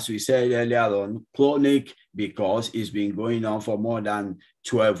pain. And as we said earlier on, chronic because it's been going on for more than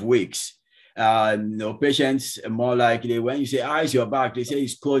 12 weeks. Patients more likely, when you say, how is your back? They say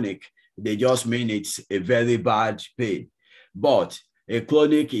it's chronic. They just mean it's a very bad pain. But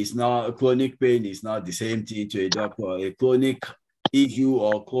chronic pain is not the same thing to a doctor. A chronic issue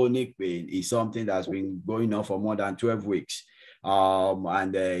or chronic pain is something that's been going on for more than 12 weeks.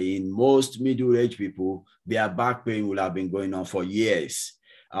 In most middle-aged people, their back pain will have been going on for years.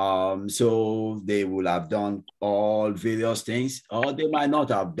 So they will have done all various things, or they might not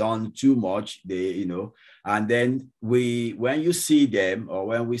have done too much. And then when you see them, or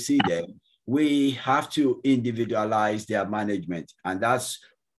when we see them, we have to individualize their management, and that's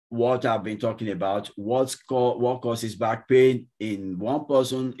what I've been talking about. What causes back pain in one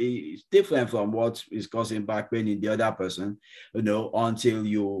person is different from what is causing back pain in the other person, until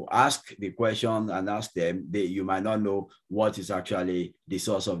you ask the question and ask them, you might not know what is actually the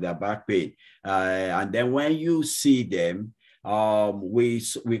source of their back pain. And then when you see them,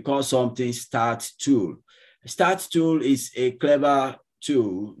 we call something START tool. START tool is a clever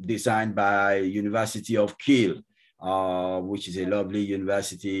tool designed by University of Kiel, which is a lovely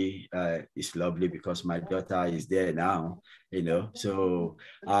university. It's lovely because my daughter is there now, So,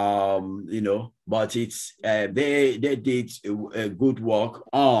 but it's they did a good work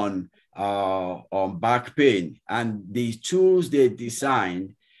on back pain, and the tools they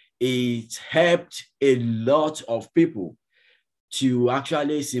designed, it helped a lot of people to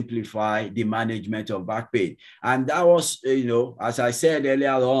actually simplify the management of back pain. And that was, as I said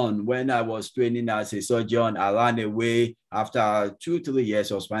earlier on, when I was training as a surgeon, I ran away after 2-3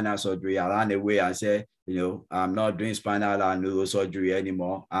 years of spinal surgery. I ran away and said, I'm not doing spinal and neurosurgery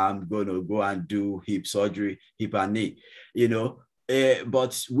anymore. I'm going to go and do hip surgery, hip and knee,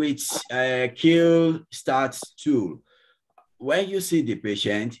 but with Kiel START tool, when you see the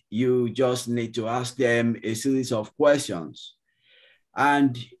patient, you just need to ask them a series of questions.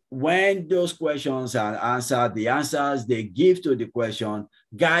 And when those questions are answered, the answers they give to the question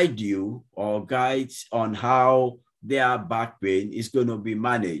guide you or guides on how their back pain is going to be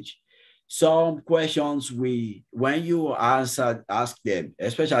managed. Some questions when you ask them,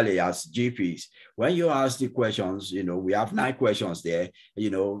 especially as GPs, when you ask the questions, we have 9 questions there.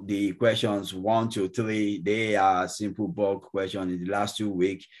 The questions 1 to 3, they are simple bulk questions. In the last 2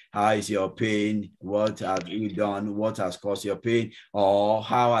 weeks, how is your pain? What have you done? What has caused your pain? Or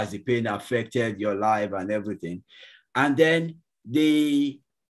how has the pain affected your life and everything? And then the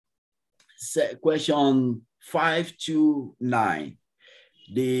question 5 to 9,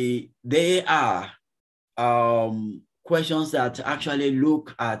 they are questions that actually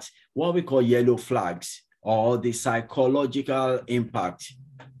look at what we call yellow flags, or the psychological impact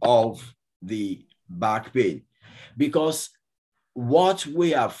of the back pain. Because what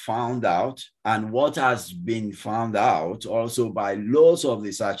we have found out, and what has been found out also by loads of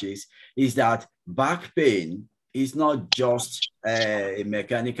researches, is that back pain is not just a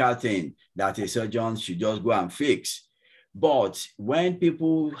mechanical thing that a surgeon should just go and fix. But when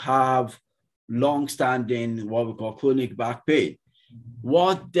people have long-standing, what we call chronic back pain,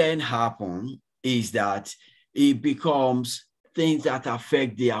 what then happens is that it becomes things that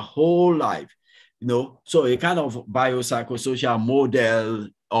affect their whole life. So a kind of biopsychosocial model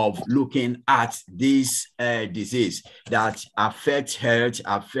of looking at this disease that affects health,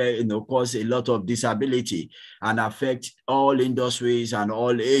 cause a lot of disability, and affect all industries and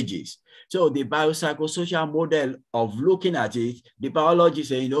all ages. So the biopsychosocial model of looking at it, the biology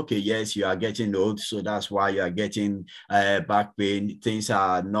saying, okay, yes, you are getting old, so that's why you are getting back pain. Things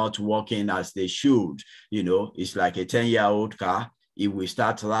are not working as they should. It's like a 10-year-old car. It will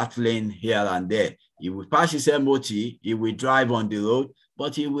start rattling here and there. It will pass its MOT, it will drive on the road,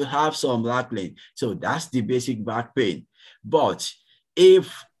 but it will have some rattling. So that's the basic back pain. But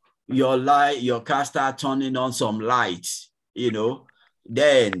if your car starts turning on some lights,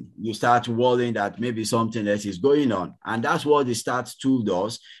 then you start worrying that maybe something else is going on. And that's what the START tool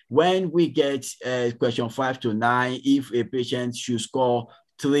does. When we get question 5 to 9, if a patient should score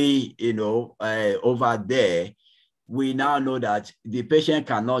 3, over there, we now know that the patient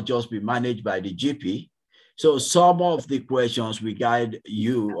cannot just be managed by the GP. So some of the questions we guide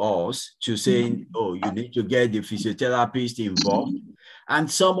us to saying, oh, you need to get the physiotherapist involved. And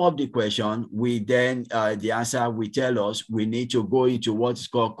some of the question, we then, the answer will tell us we need to go into what is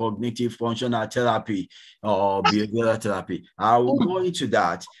called cognitive functional therapy or behavioral therapy. I will go into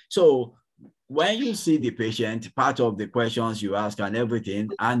that. So when you see the patient, part of the questions you ask and everything,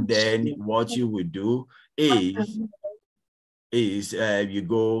 and then what you would do is you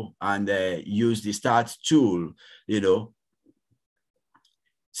go and use the START tool,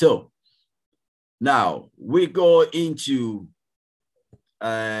 So now we go into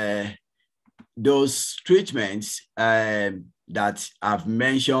those treatments that I've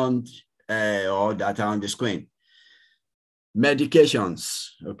mentioned or that are on the screen. Medications.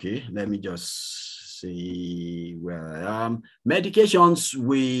 Okay, let me just see where I am. Medications,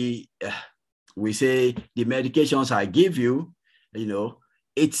 we say the medications I give you,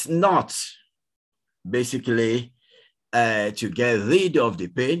 it's not basically to get rid of the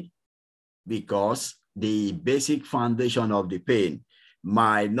pain, because the basic foundation of the pain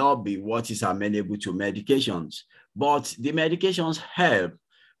might not be what is amenable to medications, but the medications help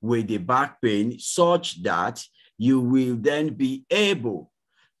with the back pain such that you will then be able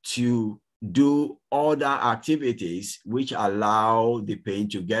to do other activities which allow the pain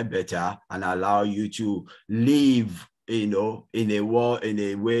to get better and allow you to live, in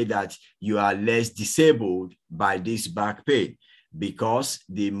a way that you are less disabled by this back pain. Because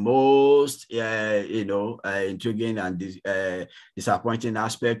the most, intriguing and disappointing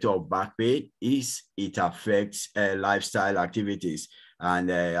aspect of back pain is it affects lifestyle activities.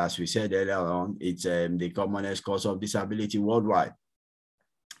 And as we said earlier on, it's the commonest cause of disability worldwide.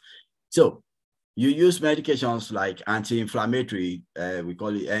 So you use medications like anti-inflammatory, we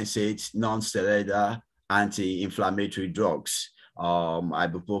call it NSAIDs, non-steroidal anti-inflammatory drugs.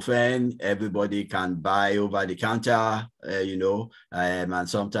 Ibuprofen, everybody can buy over the counter, and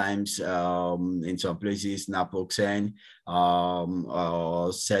sometimes in some places, naproxen, or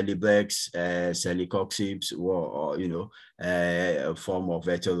Celebrex, celecoxib, or a form of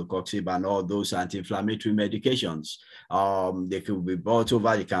etorocoxib, and all those anti-inflammatory medications. They could be bought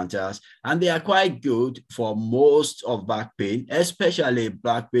over the counters, and they are quite good for most of back pain, especially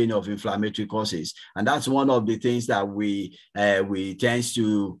back pain of inflammatory causes. And that's one of the things that we tend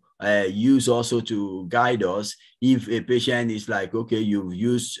to use also to guide us. If a patient is like, okay, you've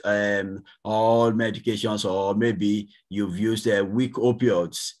used all medications, or maybe you've used weak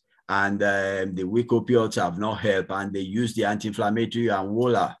opioids, and the weak opioids have not helped, and they use the anti-inflammatory and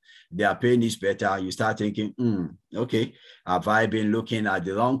voila, their pain is better. You start thinking, okay, have I been looking at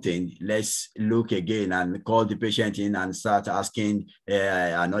the wrong thing? Let's look again and call the patient in and start asking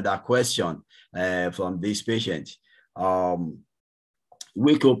another question from this patient.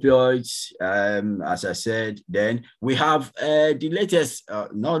 Weak opioids, as I said, then we have the latest,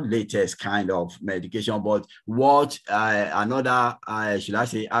 not latest kind of medication, but what another, should I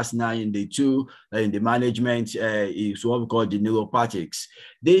say, arsenal in the management is what we call the neuropathics.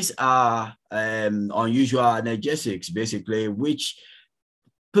 These are unusual analgesics, basically, which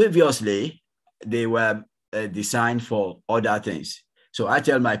previously they were designed for other things. So I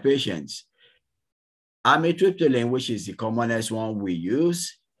tell my patients, amitriptyline, which is the commonest one we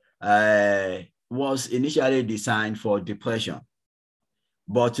use, was initially designed for depression.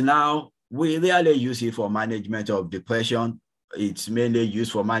 But now we rarely use it for management of depression. It's mainly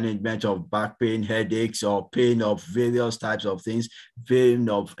used for management of back pain, headaches, or pain of various types of things, pain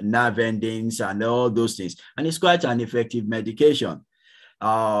of nerve endings, and all those things. And it's quite an effective medication.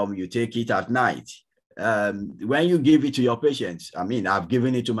 You take it at night. When you give it to your patients, I mean, I've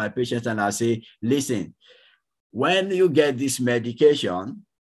given it to my patients and I say, listen, when you get this medication,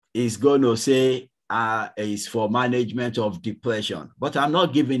 it's going to say it's for management of depression, but I'm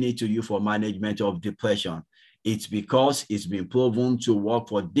not giving it to you for management of depression. It's because it's been proven to work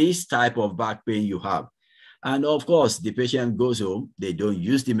for this type of back pain you have. And of course, the patient goes home, they don't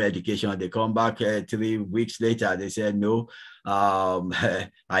use the medication, they come back 3 weeks later, they said, no,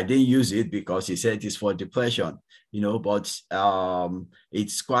 I didn't use it because he said it's for depression, but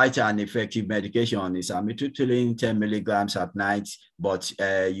it's quite an effective medication. It's amitriptyline, 10 milligrams at night, but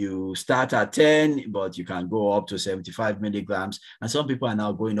you start at 10, but you can go up to 75 milligrams. And some people are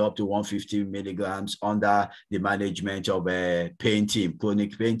now going up to 150 milligrams under the management of a pain team,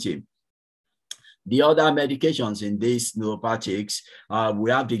 chronic pain team. The other medications in these neuropathics, we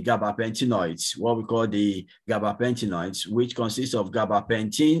have the gabapentinoids, what we call the gabapentinoids, which consists of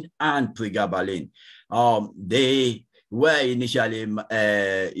gabapentin and pregabalin. They were initially,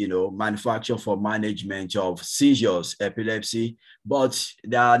 manufactured for management of seizures, epilepsy, but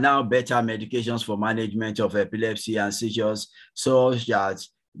there are now better medications for management of epilepsy and seizures, such as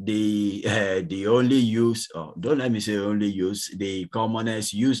the only use, don't let me say only use, the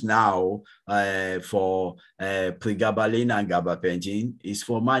commonest use now for pregabalin and gabapentin is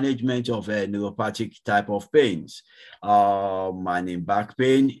for management of neuropathic type of pains. And in back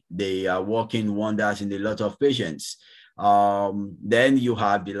pain, they are working wonders in a lot of patients. Then you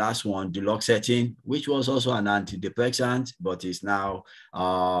have the last one, duloxetine, which was also an antidepressant, but is now,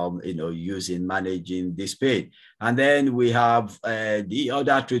 used in managing this pain. And then we have the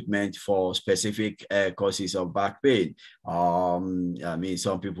other treatment for specific causes of back pain. I mean,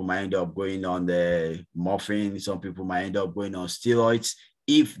 some people might end up going on the morphine, some people might end up going on steroids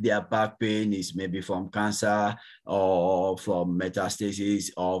if their back pain is maybe from cancer or from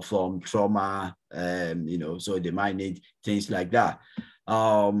metastasis or from trauma, so they might need things like that.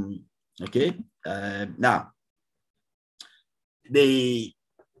 Okay, now,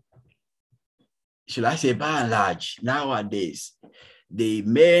 should I say by and large, nowadays, the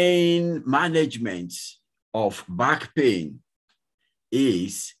main management of back pain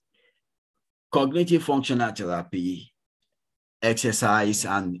is cognitive functional therapy, exercise,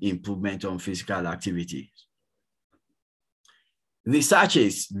 and improvement on physical activity.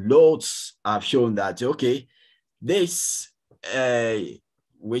 Researches, loads have shown that, okay, this,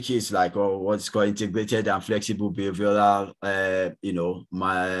 which is like what's called integrated and flexible behavioral,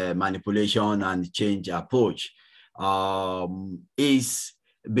 manipulation and change approach, is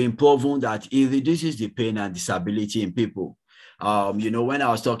being proven that it reduces the pain and disability in people. When I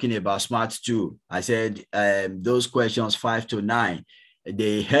was talking about SMART 2, I said those questions 5 to 9,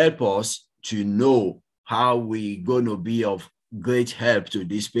 they help us to know how we're going to be of great help to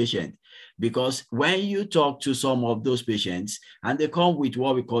this patient. Because when you talk to some of those patients and they come with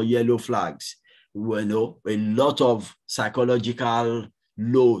what we call yellow flags, a lot of psychological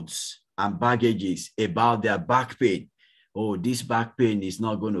loads and baggages about their back pain. Oh, this back pain is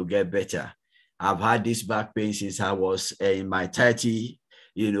not going to get better. I've had this back pain since I was in my 30,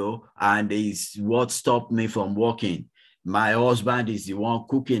 and it's what stopped me from walking. My husband is the one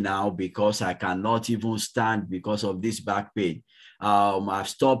cooking now because I cannot even stand because of this back pain. I've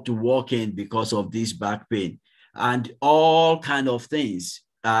stopped walking because of this back pain and all kind of things.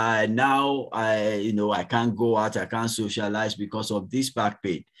 Now I can't go out, I can't socialize because of this back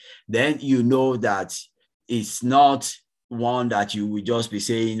pain. Then you know that it's not one that you will just be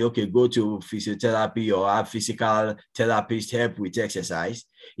saying, okay, go to physiotherapy or have physical therapist help with exercise.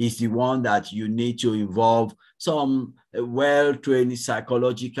 It's the one that you need to involve some well-trained,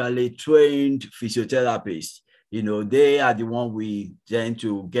 psychologically trained physiotherapists. They are the one we tend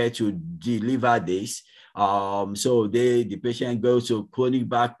to get to deliver this. So the patient goes to chronic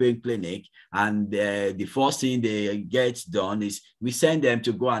back pain clinic, and the first thing they get done is we send them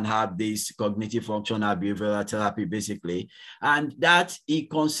to go and have this cognitive functional behavioral therapy, basically. And that it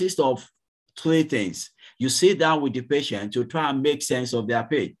consists of three things. You sit down with the patient to try and make sense of their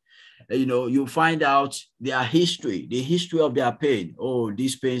pain. You find out their history, the history of their pain. Oh,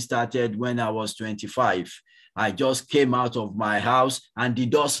 this pain started when I was 25. I just came out of my house and the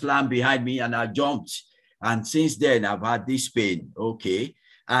door slammed behind me and I jumped. And since then, I've had this pain. Okay.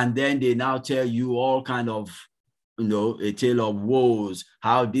 And then they now tell you all kind of, a tale of woes,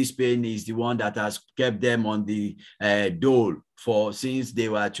 how this pain is the one that has kept them on the dole since they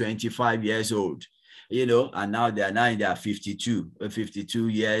were 25 years old. And now they are now in their 52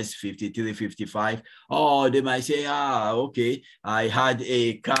 years, 53, 55. Or they might say, okay, I had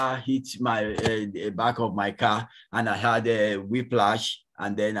a car hit my back of my car and I had a whiplash,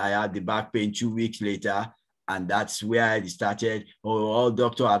 and then I had the back pain 2 weeks later. And that's where it started. All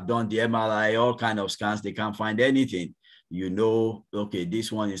doctors have done the MRI, all kind of scans. They can't find anything. Okay, this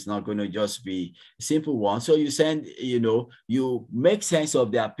one is not going to just be a simple one. So you send, you make sense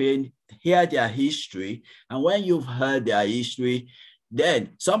of their pain, hear their history. And when you've heard their history,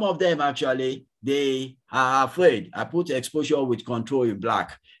 then some of them actually, they are afraid. I put exposure with control in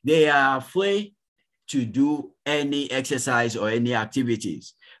black. They are afraid to do any exercise or any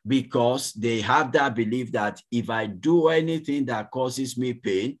activities, because they have that belief that if I do anything that causes me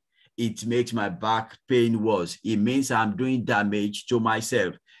pain, it makes my back pain worse. It means I'm doing damage to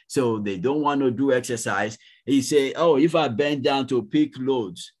myself. So they don't want to do exercise. He say, oh, if I bend down to pick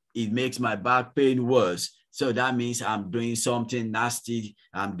loads, it makes my back pain worse. So that means I'm doing something nasty.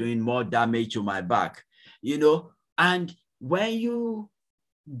 I'm doing more damage to my back, And when you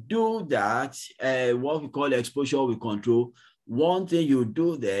do that, what we call exposure with control, one thing you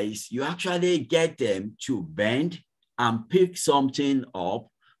do there is you actually get them to bend and pick something up,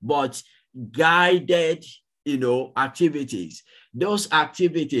 but guided, activities. Those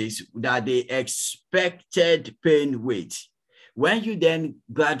activities that they expected pain with. When you then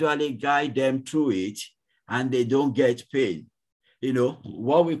gradually guide them through it and they don't get pain,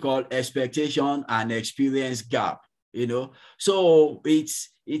 what we call expectation and experience gap, So it's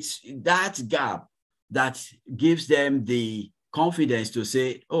that gap that gives them the confidence to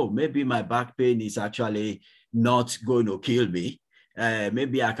say, oh, maybe my back pain is actually not going to kill me.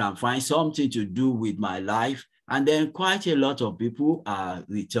 Maybe I can find something to do with my life. And then quite a lot of people are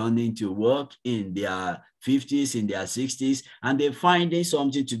returning to work in their 50s, in their 60s, and they're finding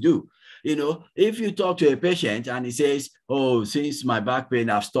something to do. If you talk to a patient and he says, oh, since my back pain,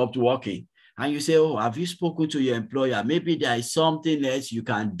 I've stopped working. And you say, oh, have you spoken to your employer? Maybe there is something else you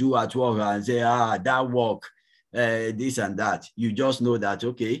can do at work, and say, that work, this and that. You just know that,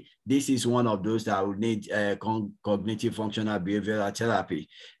 okay, this is one of those that will need cognitive functional behavioral therapy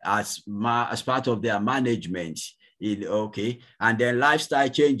as part of their management. Okay. And then lifestyle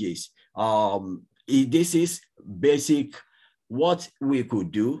changes. This is basic what we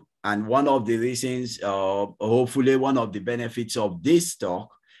could do. And one of the reasons, hopefully one of the benefits of this talk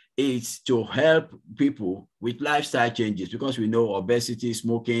is to help people with lifestyle changes, because we know obesity,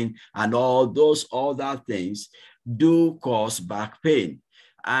 smoking, and all those other things do cause back pain.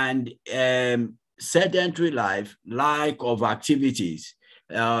 And sedentary life, lack of activities,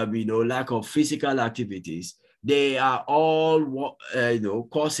 lack of physical activities, they are all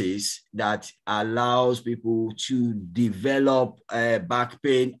causes that allows people to develop back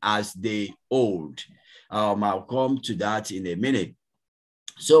pain as they old. I'll come to that in a minute.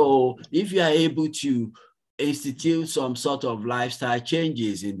 So if you are able to institute some sort of lifestyle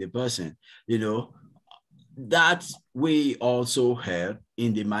changes in the person, that will also help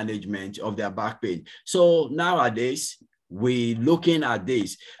in the management of their back pain. So nowadays, we're looking at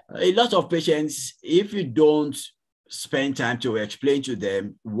this. A lot of patients, if you don't spend time to explain to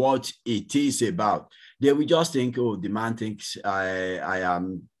them what it is about, they will just think, oh, the man thinks I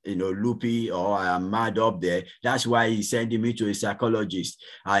am loopy, or I am mad up there. That's why he's sending me to a psychologist.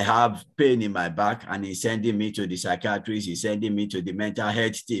 I have pain in my back and he's sending me to the psychiatrist. He's sending me to the mental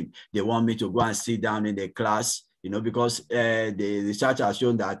health team. They want me to go and sit down in the class, because the research has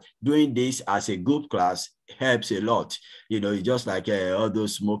shown that doing this as a group class helps a lot. It's just like all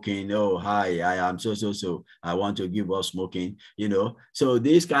those smoking. Oh, hi, I am so. I want to give up smoking. So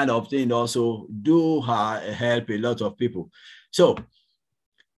this kind of thing also do help a lot of people. So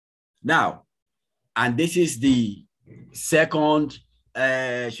now, and this is the second,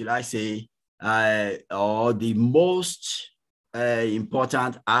 should I say, or the most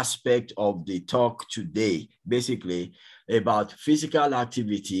important aspect of the talk today, basically about physical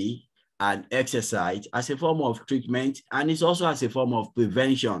activity and exercise as a form of treatment, and it's also as a form of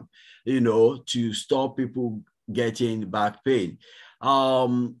prevention, to stop people getting back pain. There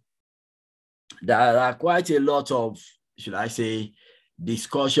are quite a lot of, should I say,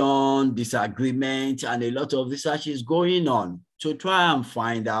 discussion, disagreement, and a lot of research is going on to try and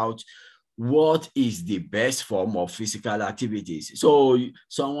find out what is the best form of physical activities. So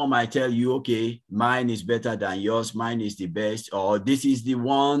someone might tell you, okay, mine is better than yours, mine is the best, or this is the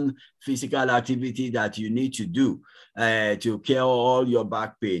one physical activity that you need to do to cure all your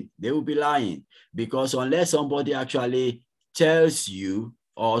back pain. They will be lying, because unless somebody actually tells you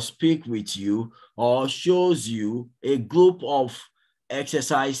or speak with you or shows you a group of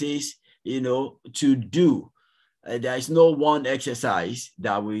exercises, to do, there is no one exercise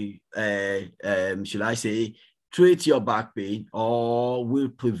that will, should I say, treat your back pain or will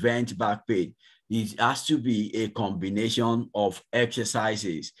prevent back pain. It has to be a combination of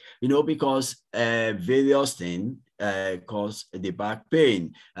exercises, because various things cause the back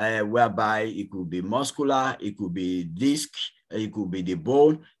pain, whereby it could be muscular, it could be disc, it could be the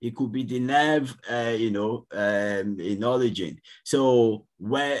bone, it could be the nerve, in origin. So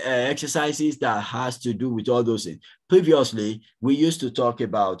where exercises that has to do with all those things. Previously, we used to talk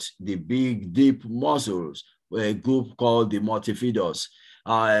about the big, deep muscles, a group called the multifidus,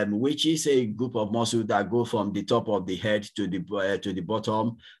 which is a group of muscles that go from the top of the head to the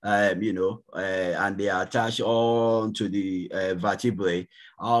bottom, and they are attached on to the vertebrae.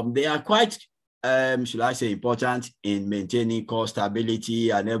 They are quite, should I say, important in maintaining core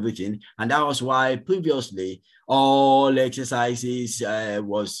stability and everything. And that was why previously all exercises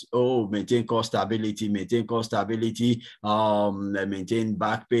was, maintain core stability, maintain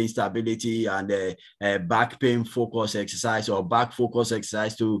back pain stability, and back pain focus exercise or back focus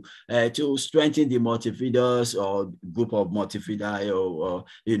exercise to strengthen the multifidus or group of multifida, or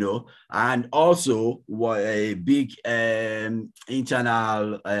and also a big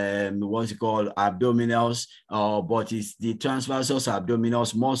internal, what's it called, abdominals, but it's the transversus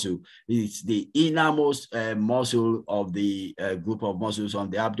abdominis muscle. It's the innermost muscle of the group of muscles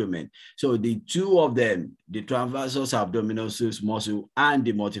on the abdomen. So the two of them, the transversus abdominis muscle and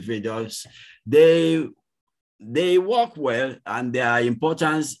the multifidus, they work well, and their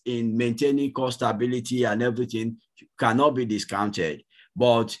importance in maintaining core stability and everything cannot be discounted.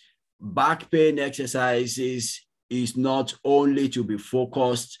 But back pain exercises is not only to be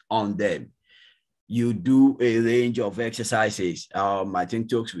focused on them. You do a range of exercises. I think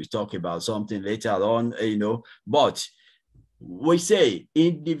Tokes will talk about something later on, but we say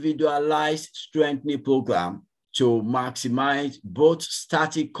individualized strengthening program to maximize both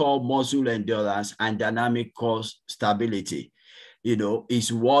static core muscle endurance and dynamic core stability,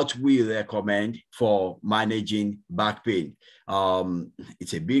 is what we recommend for managing back pain.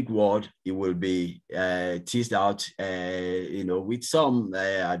 It's a big word. It will be teased out, with some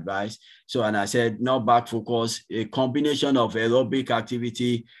advice. So, and I said, no back focus, a combination of aerobic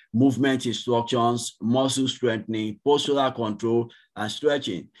activity, movement instructions, muscle strengthening, postural control, and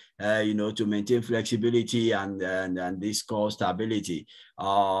stretching, to maintain flexibility and this core stability.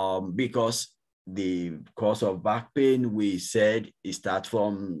 Because the cause of back pain, we said, it starts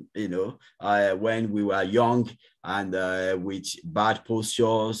from, when we were young and with bad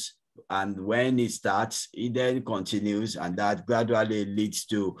postures. And when it starts, it then continues, and that gradually leads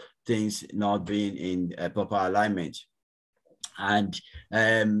to things not being in proper alignment. And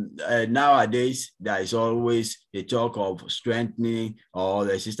nowadays, there is always a talk of strengthening or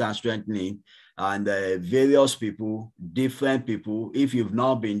resistance strengthening, and various people, different people. If you've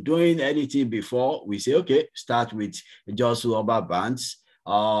not been doing anything before, we say, okay, start with just rubber bands.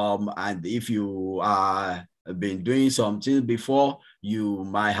 And if you are been doing something before, you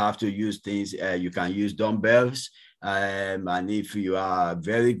might have to use things. You can use dumbbells. And if you are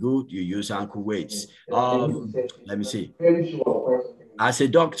very good, you use ankle weights. Let me see. As a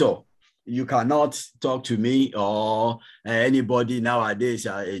doctor, you cannot talk to me or anybody nowadays,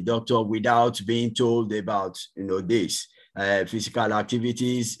 a doctor, without being told about this. physical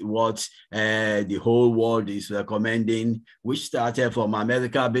activities, what the whole world is recommending, which started from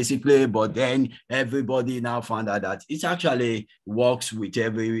America basically, but then everybody now found out that it actually works with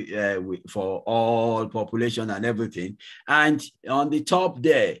for all population and everything. And on the top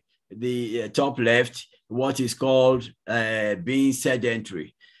there, the top left, what is called being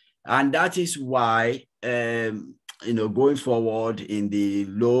sedentary. And that is why going forward in the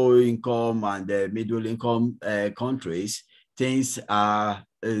low income and the middle income countries, things are,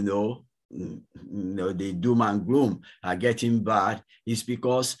 the doom and gloom are getting bad, is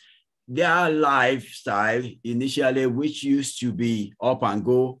because their lifestyle initially, which used to be up and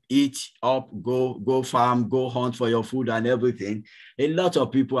go, eat up, go farm, go hunt for your food and everything. A lot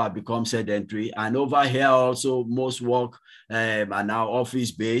of people have become sedentary, and over here also most work are now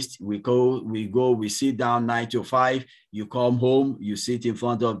office based. We sit down 9 to 5. You come home, you sit in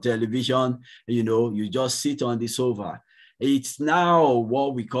front of television. You just sit on the sofa. It's now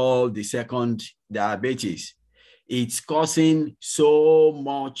what we call the second diabetes. It's causing so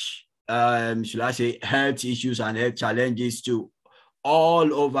much should I say, health issues and health challenges to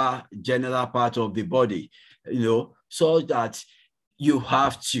all over general part of the body, so that you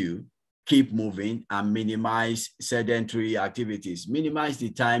have to keep moving and minimize sedentary activities. Minimize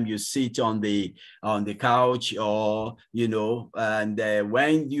the time you sit on the couch, or and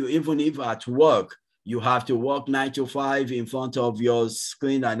when you, even if at work, you have to work 9 to 5 in front of your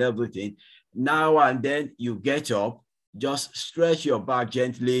screen and everything. Now and then you get up, just stretch your back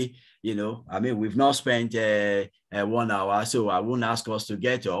gently. We've not spent 1 hour, so I won't ask us to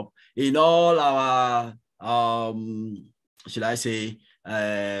get up. In all our, should I say,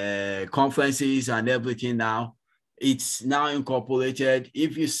 conferences and everything now, it's now incorporated.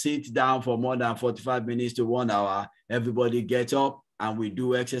 If you sit down for more than 45 minutes to 1 hour, everybody get up and we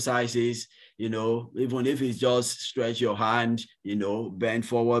do exercises, even if it's just stretch your hand, bend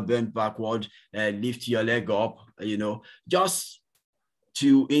forward, bend backward, lift your leg up, just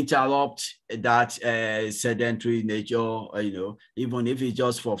to interrupt that sedentary nature, even if it's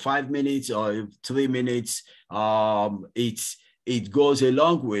just for 5 minutes or 3 minutes, it goes a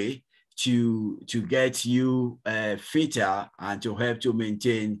long way to get you fitter and to help to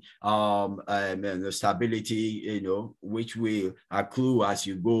maintain the stability, which will accrue as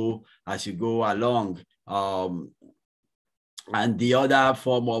you go along. And the other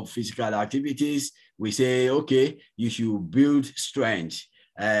form of physical activities, we say, okay, you should build strength.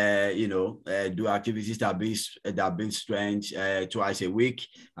 Do activities that build strength twice a week.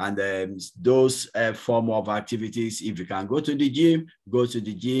 And those form of activities, if you can go to the gym, go to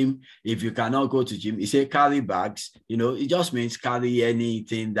the gym. If you cannot go to the gym, you say carry bags. It just means carry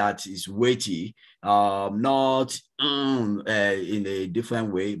anything that is weighty, not in a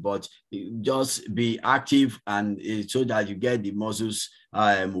different way, but just be active, and so that you get the muscles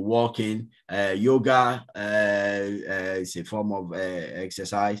walking. Yoga is a form of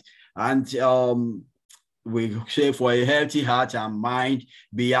exercise. And we say, for a healthy heart and mind,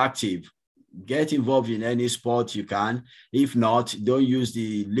 be active. Get involved in any sport you can. If not, don't use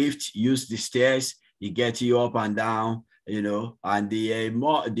the lift, use the stairs. It gets you up and down, and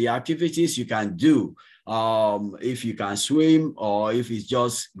the activities you can do, if you can swim, or if it's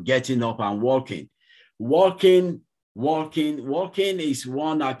just getting up and walking. Walking is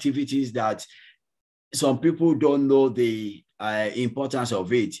one activities that some people don't know the importance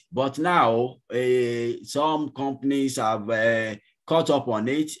of it. But now some companies have caught up on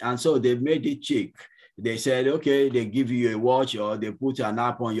it, and so they've made it cheap. They said, okay, they give you a watch, or they put an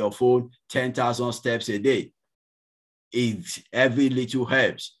app on your phone, 10,000 steps a day. Every little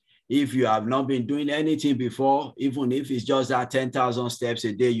helps. If you have not been doing anything before, even if it's just that 10,000 steps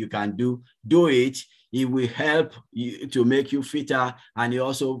a day you can do it. It will help you to make you fitter, and it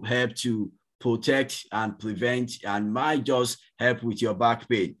also help to protect and prevent, and might just help with your back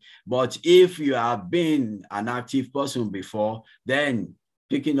pain. But if you have been an active person before, then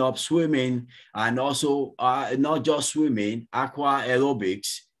picking up swimming, and also not just swimming, aqua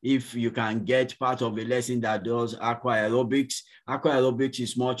aerobics. If you can get part of a lesson that does aqua aerobics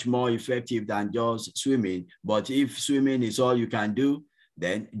is much more effective than just swimming. But if swimming is all you can do,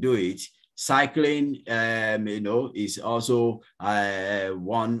 then do it. Cycling, is also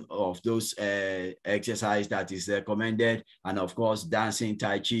one of those exercises that is recommended. And of course, dancing,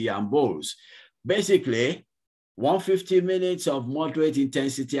 Tai Chi, and bowls. Basically, 150 minutes of moderate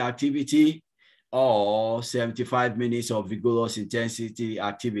intensity activity, or 75 minutes of vigorous intensity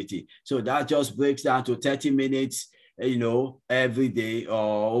activity. So that just breaks down to 30 minutes, every day,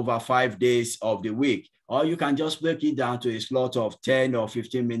 or over 5 days of the week. Or you can just break it down to a slot of 10 or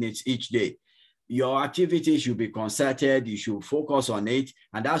 15 minutes each day. your activity should be concerted. You should focus on it.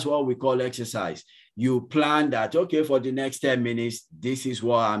 And that's what we call exercise. You plan that, okay, for the next 10 minutes, this is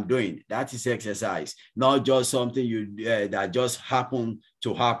what I'm doing. That is exercise, not just something that just happen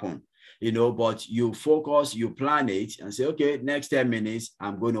to happen, but you focus, you plan it and say, okay, next 10 minutes,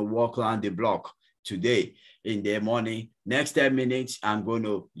 I'm going to walk around the block today in the morning. Next 10 minutes, I'm going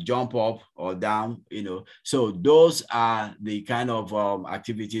to jump up or down, So those are the kind of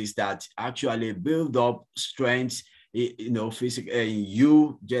activities that actually build up strength, physical in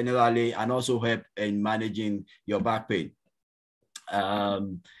you generally, and also help in managing your back pain.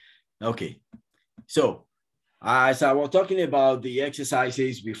 Okay. So as I was talking about the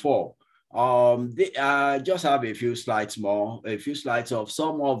exercises before, I just have a few slides of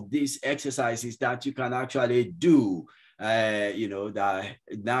some of these exercises that you can actually do, that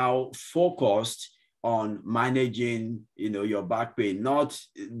now focused on managing, your back pain, not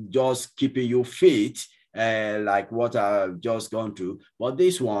just keeping you fit, like what I've just gone through, but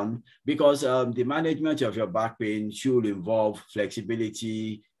this one, because the management of your back pain should involve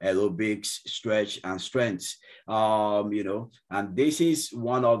flexibility, aerobics, stretch, and strength. And this is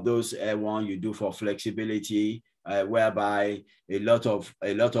one of those one you do for flexibility, whereby a lot of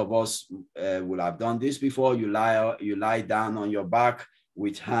us will have done this before. You lie down on your back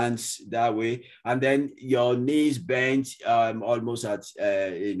with hands that way, and then your knees bent, almost at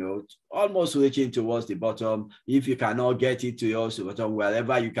almost reaching towards the bottom. If you cannot get it to your bottom,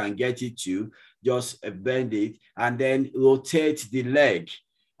 wherever you can get it to, just bend it and then rotate the leg,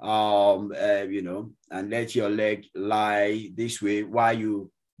 and let your leg lie this way while you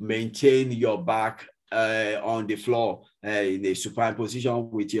maintain your back on the floor in a supine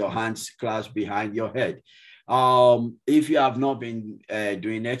position with your hands clasped behind your head. If you have not been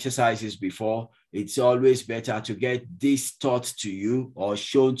doing exercises before, it's always better to get this taught to you or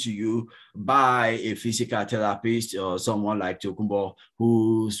shown to you by a physical therapist or someone like Tokumbo,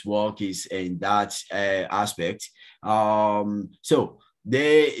 whose work is in that aspect. So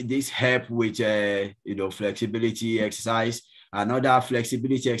this help with flexibility exercise. Another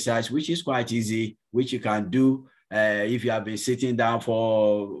flexibility exercise, which is quite easy, which you can do if you have been sitting down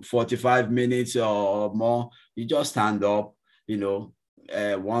for 45 minutes or more. You just stand up, one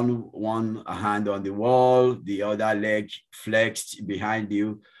hand on the wall, the other leg flexed behind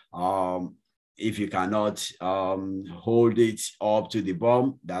you. If you cannot hold it up to the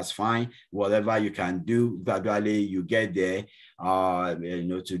bum, that's fine. Whatever you can do, gradually you get there,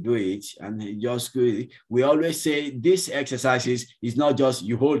 to do it. And just we always say this exercises is not just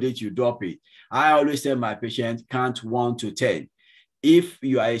you hold it, you drop it. I always tell my patient, count 1 to 10. If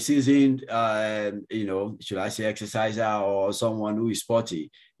you are a seasoned, should I say exerciser or someone who is sporty,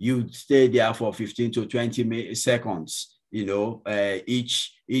 you stay there for 15 to 20 seconds,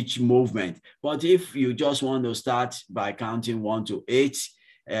 each movement. But if you just want to start by counting 1 to 8,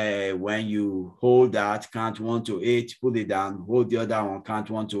 when you hold that, count 1 to 8, put it down, hold the other one, count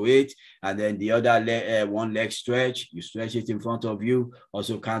 1 to 8, and then the other one leg stretch, you stretch it in front of you,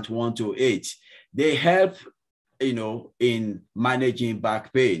 also count 1 to 8. They help in managing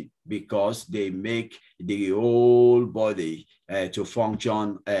back pain because they make the whole body to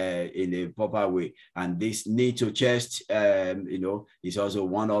function in a proper way. And this knee to chest, is also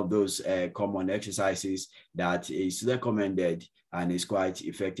one of those common exercises that is recommended and is quite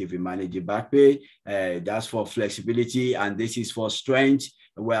effective in managing back pain. That's for flexibility, and this is for strength,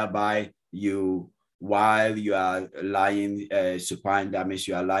 whereby while you are lying supine, that means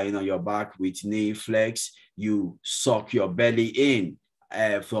you are lying on your back with knee flex, you suck your belly in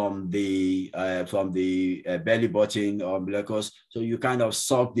from the belly button or umbilicus. So you kind of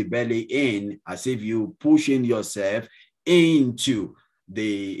suck the belly in as if you pushing yourself into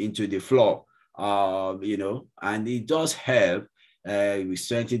the floor, and it does help. We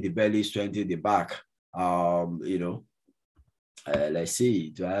strengthen the belly, strengthen the back, let's see,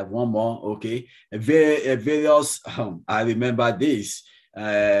 do I have one more? Okay, various, I remember this,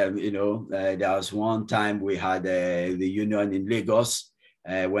 there was one time we had the union in Lagos.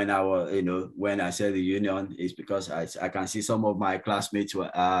 When I say the union, is because I can see some of my classmates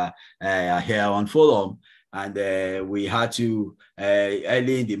were here on forum, and we had to,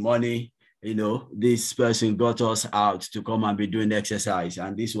 early in the morning, this person got us out to come and be doing exercise.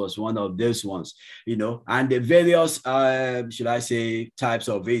 And this was one of those ones, and the various, should I say, types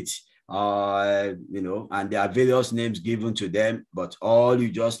of it, and there are various names given to them, but all you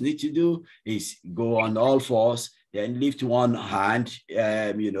just need to do is go on all fours, then lift one hand,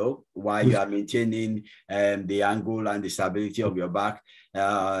 while you are maintaining the angle and the stability of your back,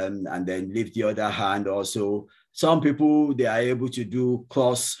 and then lift the other hand also, Some people, they are able to do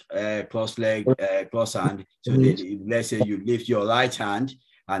cross leg, cross hand. So they, let's say you lift your right hand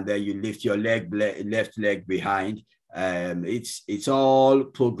and then you lift your left leg behind. It's all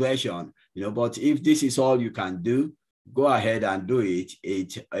progression, you know. But if this is all you can do, go ahead and do it.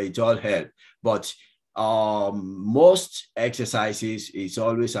 It all help. But most exercises, it's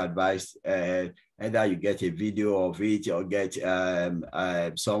always advised either you get a video of it or get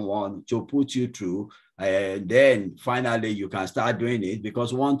someone to put you through, and then finally you can start doing it.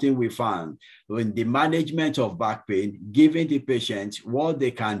 Because one thing we found in the management of back pain, giving the patient what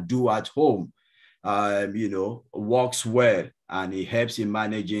they can do at home, you know, works well, and it helps in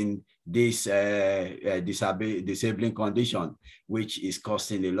managing this disabling condition, which is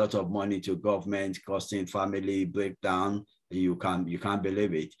costing a lot of money to government, costing family breakdown. You can't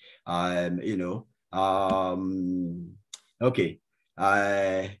believe it. You know, okay.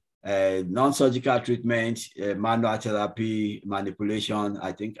 Non-surgical treatment, manual therapy, manipulation.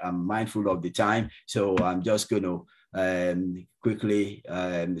 I think I'm mindful of the time, so I'm just going to quickly.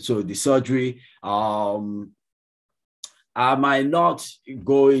 So the surgery, I might not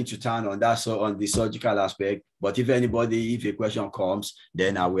go into town on that, so on the surgical aspect. But if a question comes,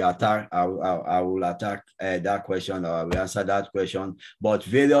 then I will attack. I will attack that question, or I will answer that question. But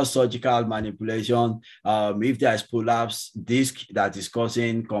various surgical manipulation, if there is prolapse disc that is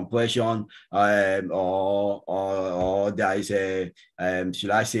causing compression, or there is a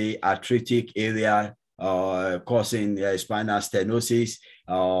should I say arthritic area causing spinal stenosis,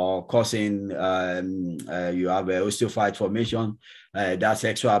 causing you have a osteophyte formation, that's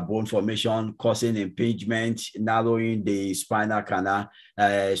extra bone formation, causing impingement, narrowing the spinal canal.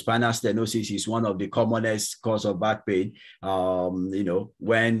 Spinal stenosis is one of the commonest cause of back pain. You know,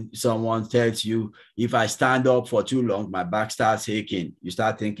 when someone tells you, if I stand up for too long, my back starts aching, you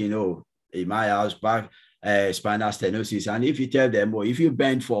start thinking, oh, in my house back spinal stenosis. And if you tell them, well, if you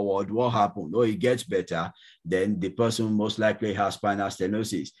bend forward, what happened? Oh, it gets better, then the person most likely has spinal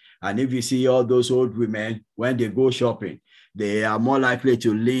stenosis. And if you see all those old women, when they go shopping, they are more likely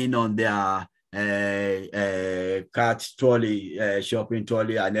to lean on their cart trolley, shopping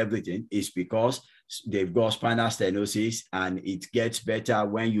trolley and everything. Is because they've got spinal stenosis, and it gets better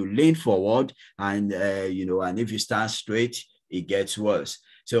when you lean forward, and you know, and if you stand straight, it gets worse.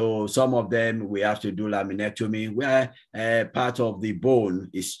 So some of them, we have to do laminectomy, where part of the bone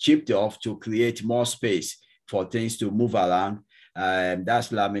is chipped off to create more space for things to move around. That's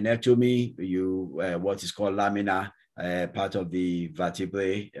laminectomy. What is called lamina, part of the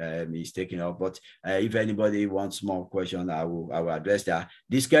vertebrae is taken off. But if anybody wants more question, I will address that.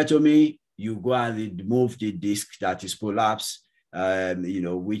 Discectomy, you go and remove the disc that is prolapsed, you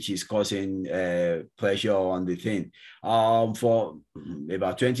know, which is causing pressure on the thing. For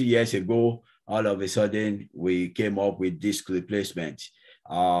about 20 years ago, all of a sudden, we came up with disc replacement.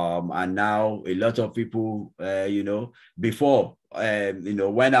 And now a lot of people, you know, before, you know,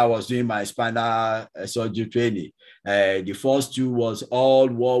 when I was doing my spinal surgery training, the first two was all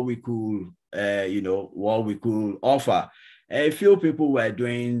what we could, you know, what we could offer. A few people were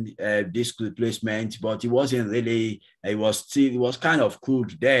doing disc replacement, but it wasn't really, it was kind of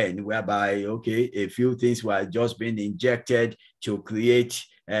crude then, whereby, okay, a few things were just being injected to create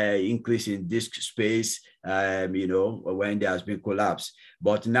increase in disc space, you know, when there has been collapse.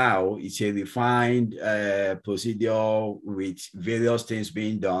 But now it's a refined procedure with various things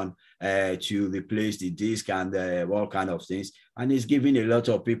being done to replace the disc and all kind of things. And it's giving a lot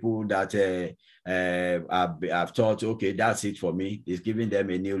of people that I've thought, okay, that's it for me. It's giving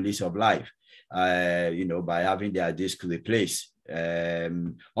them a new lease of life, you know, by having their disc replaced.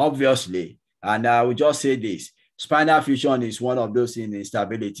 Obviously, and I will just say this, spinal fusion is one of those in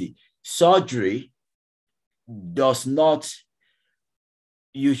instability. Surgery does not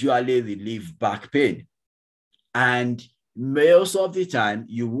usually relieve back pain. And most of the time,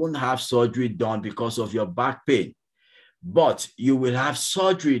 you won't have surgery done because of your back pain, but you will have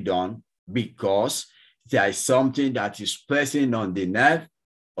surgery done because there is something that is pressing on the nerve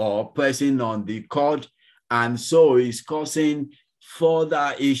or pressing on the cord, and so it's causing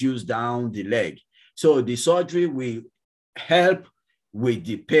further issues down the leg. So the surgery will help with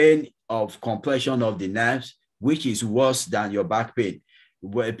the pain of compression of the nerves, which is worse than your back pain.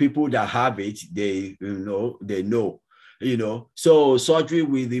 Where people that have it, they know. You know, so surgery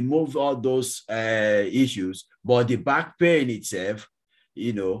will remove all those issues, but the back pain itself,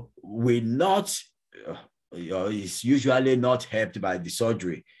 you know, will not, is usually not helped by the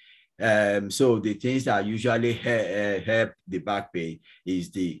surgery. So the things that usually help the back pain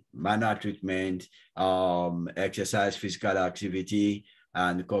is the manual treatment, exercise, physical activity,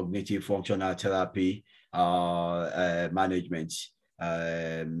 and cognitive functional therapy. management.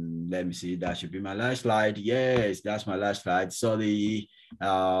 Let me see. That should be my last slide. Yes, that's my last slide. Sorry,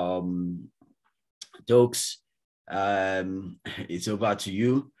 Jokes. It's over to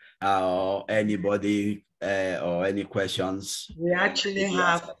you. Anybody or any questions? We actually Maybe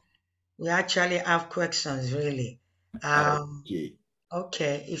have answer. we actually have questions really. Um, Okay.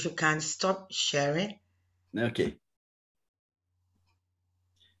 okay, if you can stop sharing. Okay.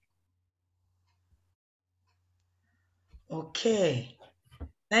 Okay.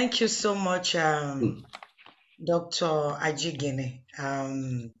 Thank you so much, Hmm. Dr. Ajigini.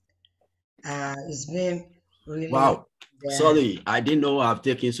 It's been really Wow. yeah. Sorry, I didn't know I've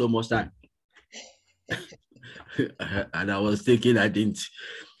taken so much time. And I was thinking I didn't.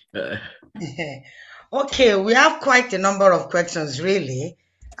 Uh, Okay, we have quite a number of questions, really.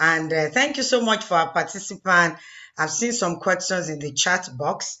 And thank you so much for our participant. I've seen some questions in the chat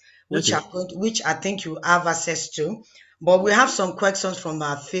box, okay. which I think you have access to. But we have some questions from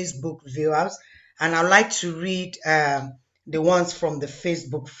our Facebook viewers, and I'd like to read the ones from the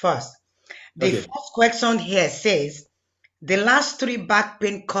Facebook first. The Okay. first question here says, the last three back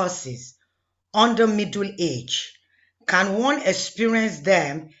pain causes under middle age, can one experience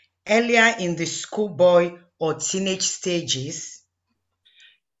them earlier in the schoolboy or teenage stages?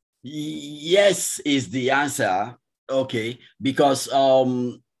 Yes is the answer. Okay, because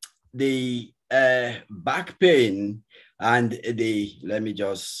the back pain and the let me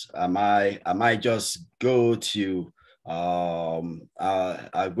just I might just go to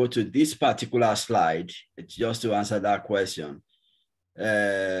I'll go to this particular slide just to answer that question.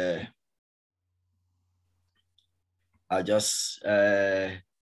 Uh I just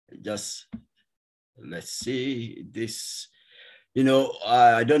let's see this.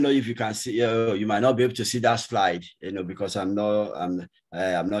 I don't know if you can see. You might not be able to see that slide. Because I'm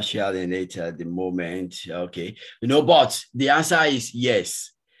not sharing it at the moment. Okay. But the answer is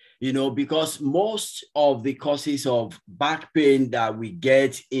yes. Because most of the causes of back pain that we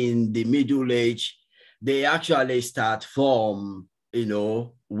get in the middle age, they actually start from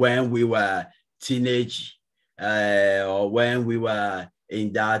when we were teenage, or when we were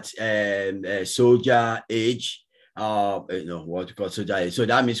in that soldier age, what you call soldier age. So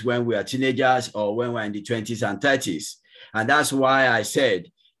that means when we are teenagers or when we're in the 20s and 30s. And that's why I said,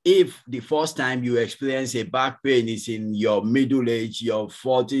 if the first time you experience a back pain is in your middle age, your late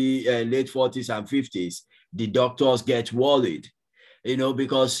 40s and 50s, the doctors get worried,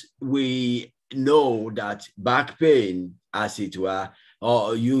 because we know that back pain, as it were,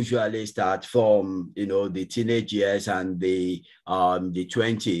 or usually start from the teenage years and the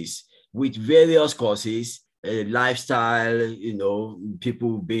 20s with various causes, lifestyle,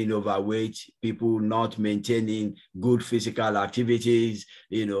 people being overweight, people not maintaining good physical activities,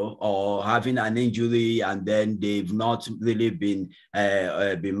 or having an injury and then they've not really been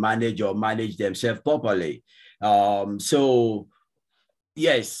managed or managed themselves properly. So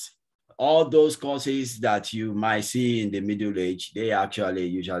yes, all those causes that you might see in the middle age, they actually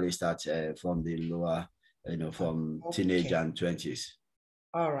usually start from the lower, from teenage Okay, and 20s.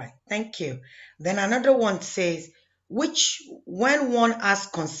 all right, thank you. Then another one says, which when one has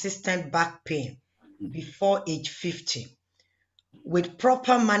consistent back pain before age 50, with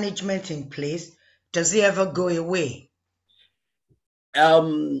proper management in place, does it ever go away?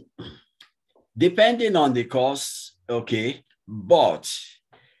 Um, Depending on the cause, okay, but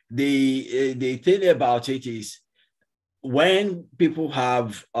the thing about it is when people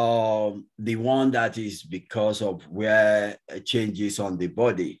have the one that is because of where changes on the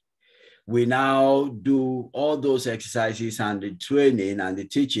body, we now do all those exercises and the training and the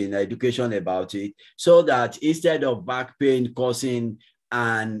teaching, education about it, so that instead of back pain causing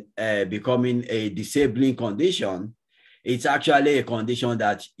and becoming a disabling condition, it's actually a condition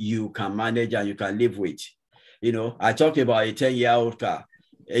that you can manage and you can live with. I talked about a 10-year-old car.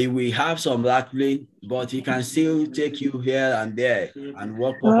 He will have some rattling, but he can still take you here and there and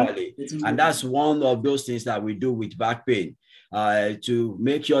work properly. And that's one of those things that we do with back pain, to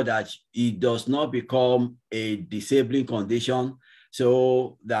make sure that it does not become a disabling condition,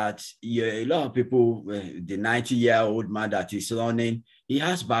 so that a lot of people, the 90-year-old man that is running, he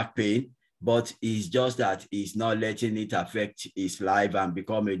has back pain, but it's just that he's not letting it affect his life and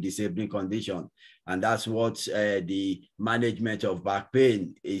become a disabling condition. And that's what the management of back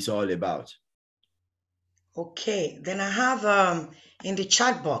pain is all about. Okay, then I have in the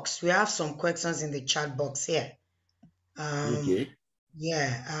chat box, we have some questions in the chat box here. Um, Okay.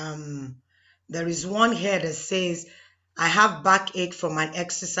 yeah, there is one here that says, I have backache from an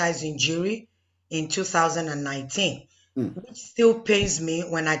exercise injury in 2019, Mm. which still pains me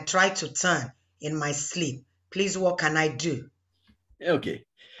when I try to turn in my sleep. Please, what can I do? Okay.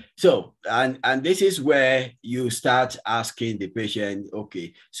 So, and this is where you start asking the patient,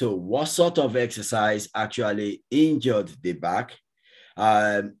 okay, so what sort of exercise actually injured the back?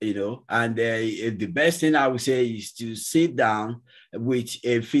 And the best thing I would say is to sit down with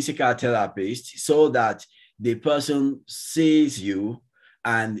a physical therapist so that the person sees you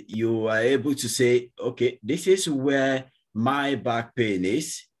and you are able to say, okay, this is where my back pain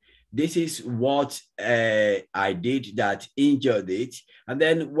is. This is what I did that injured it. And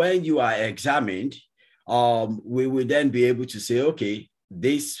then when you are examined, we will then be able to say, okay,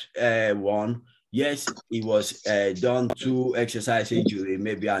 this one, yes, it was done through exercise injury,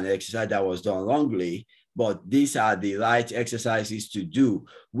 maybe an exercise that was done wrongly, but these are the right exercises to do,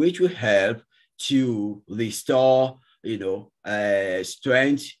 which will help to restore,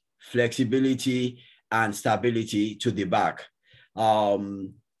 strength, flexibility, and stability to the back.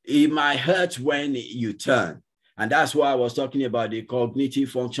 It might hurt when you turn, and that's why I was talking about the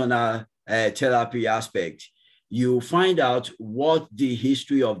cognitive functional therapy aspect. You find out what the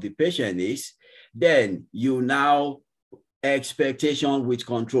history of the patient is, then you now expectation with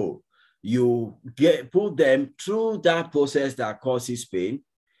control. You put them through that process that causes pain,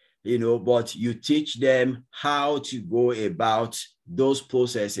 but you teach them how to go about those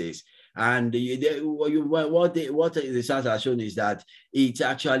processes. And what the research has shown is that it's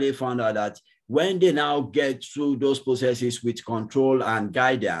actually found out that when they now get through those processes with control and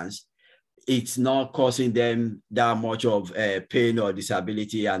guidance, it's not causing them that much of pain or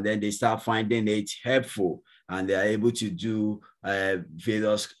disability, and then they start finding it helpful, and they're able to do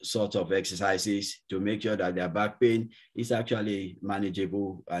various sorts of exercises to make sure that their back pain is actually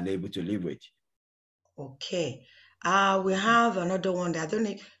manageable and able to live with. Okay. We have another one that I don't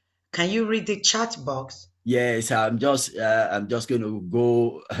know. Can you read the chat box? Yes, I'm just going to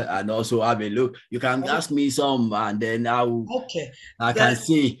go and also have a look. You can Oh, ask me some, and then okay. I can Then,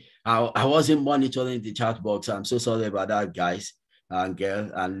 see. I wasn't monitoring the chat box. I'm so sorry about that, guys and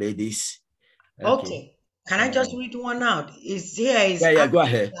girls and ladies. Okay. okay. Can I just Uh, read one out? Is here is yeah, go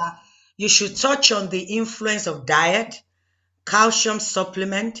asking ahead. that you should touch on the influence of diet, calcium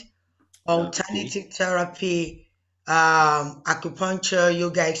supplement, Okay. alternative therapy, acupuncture,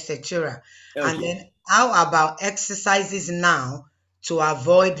 yoga, etc. And Okay. then how about exercises now to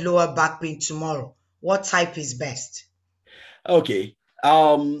avoid lower back pain tomorrow? What type is best? Okay.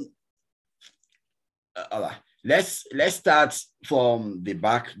 All right. Let's start from the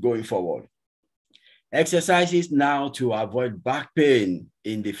back going forward. Exercises now to avoid back pain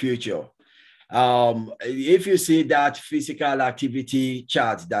in the future. If you see that physical activity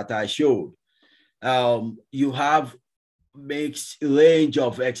chart that I showed, you have makes range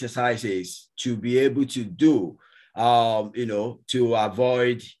of exercises to be able to do, to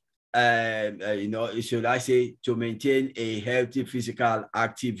avoid, should I say, to maintain a healthy physical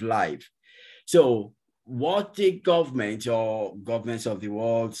active life. So what the government or governments of the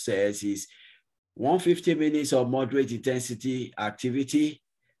world says is 150 minutes of moderate intensity activity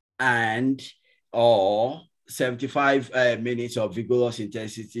and or 75 minutes of vigorous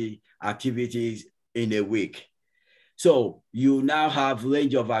intensity activities in a week. So you now have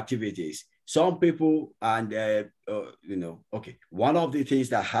range of activities. Some people, and okay, one of the things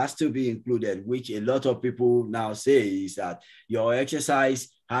that has to be included, which a lot of people now say, is that your exercise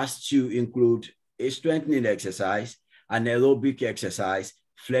has to include a strengthening exercise, an aerobic exercise,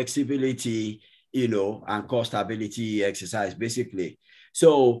 flexibility, and core stability exercise, basically.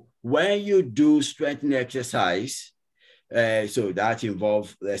 So when you do strengthening exercise, so that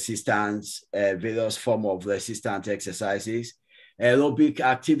involves resistance, various form of resistance exercises, aerobic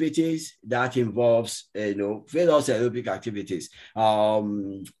activities that involves, various aerobic activities.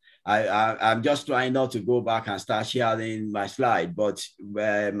 I'm just trying not to go back and start sharing my slide, but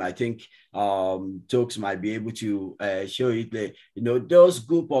I think Tokes might be able to show it. Those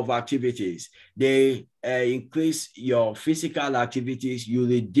group of activities, they increase your physical activities, you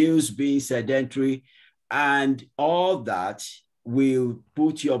reduce being sedentary, and all that will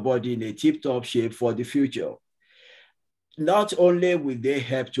put your body in a tip-top shape for the future. Not only will they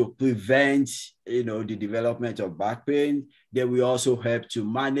help to prevent, the development of back pain, they will also help to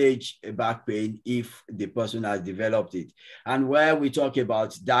manage back pain if the person has developed it. And where we talk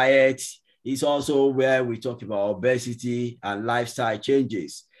about diet, is also where we talk about obesity and lifestyle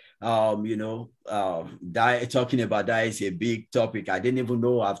changes. Diet, talking about diet is a big topic. I didn't even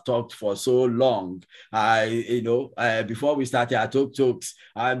know I've talked for so long. Before we started, I took talks.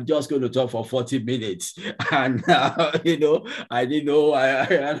 I'm just going to talk for 40 minutes. And, I didn't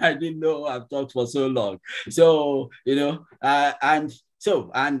know I've talked for so long. So, and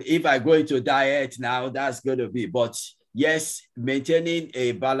So, and if I go into diet now, that's going to be, but yes, maintaining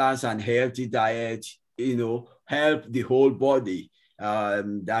a balanced and healthy diet, help the whole body.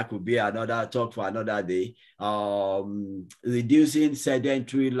 That could be another talk for another day. Reducing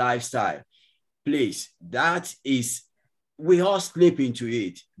sedentary lifestyle. Please, that is, we all slip into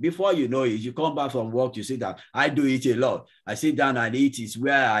it. Before you know it, you come back from work, you sit down. I do it a lot. I sit down and eat. It's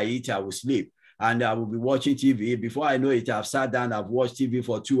where I eat, I will sleep. And I will be watching TV. Before I know it, I've sat down, I've watched TV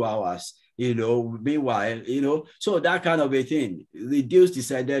for 2 hours. Meanwhile, so that kind of a thing. Reduce the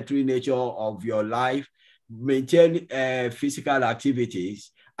sedentary nature of your life, maintain physical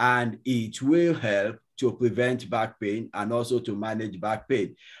activities, and it will help to prevent back pain and also to manage back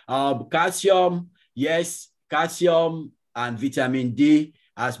pain. Calcium, yes, calcium and vitamin D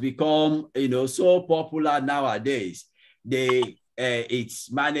has become, so popular nowadays. It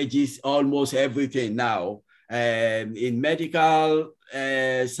manages almost everything now. In medical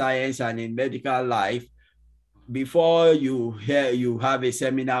science and in medical life, before you have a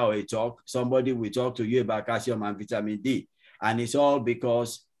seminar or a talk, somebody will talk to you about calcium and vitamin D. And it's all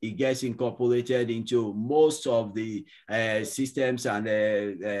because it gets incorporated into most of the systems and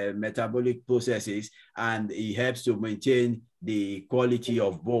metabolic processes, and it helps to maintain the quality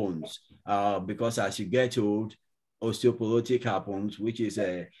of bones. Because as you get old, osteoporosis happens, which is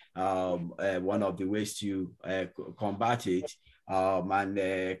one of the ways to combat it.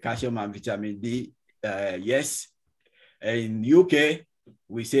 And calcium and vitamin D, yes, in UK,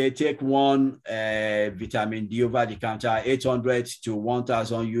 we say take one vitamin D over the counter, 800 to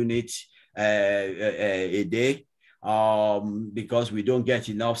 1,000 units a day, because we don't get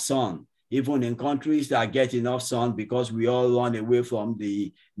enough sun. Even in countries that get enough sun, because we all run away from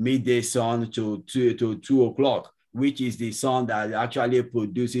the midday sun to 2 o'clock, which is the sun that actually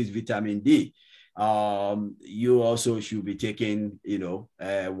produces vitamin D. You also should be taking,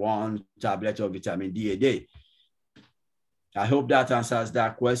 one tablet of vitamin D a day. I hope that answers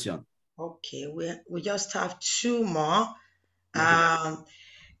that question. Okay, we just have two more. Okay.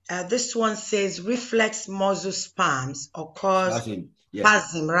 This one says reflex muscle spasms occurs, Spasm.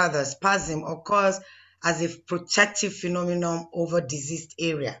 Yeah. spasm occurs as a protective phenomenon over diseased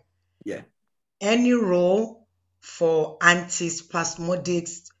area. Yeah. Any role for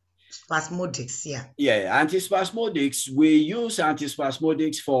spasmodics, yeah. Yeah, antispasmodics, we use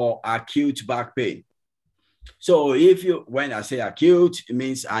antispasmodics for acute back pain. So when I say acute, it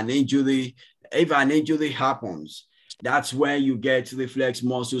means an injury. If an injury happens, that's when you get reflex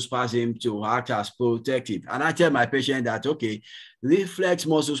muscle spasm to act as protective. And I tell my patient that, okay, reflex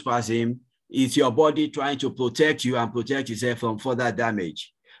muscle spasm is your body trying to protect you and protect itself from further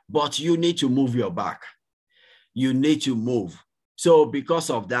damage. But you need to move your back. You need to move. So because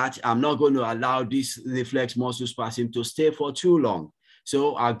of that, I'm not going to allow this reflex muscle spasm to stay for too long.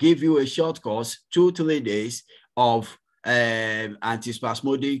 So I'll give you a short course, 2-3 days of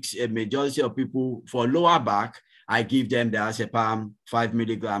antispasmodics. A majority of people for lower back, I give them the diazepam 5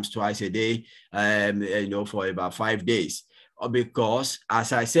 milligrams twice a day, for about 5 days. Because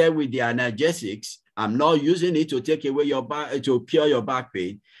as I said with the analgesics, I'm not using it to take away your back, to cure your back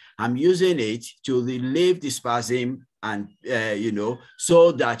pain. I'm using it to relieve the spasm and,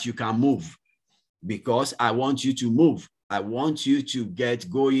 so that you can move, because I want you to move. I want you to get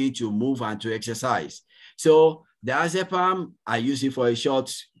going, to move and to exercise. So the diazepam, I use it for a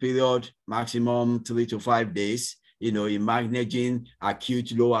short period, maximum 3 to 5 days, in managing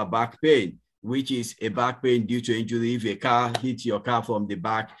acute lower back pain, which is a back pain due to injury. If a car hits your car from the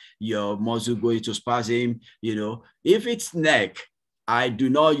back, your muscle goes into spasm. If it's neck, I do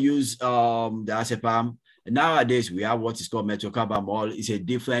not use the diazepam. Nowadays, we have what is called methocarbamol. It's a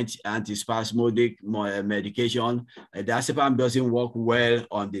different antispasmodic medication. Diazepam doesn't work well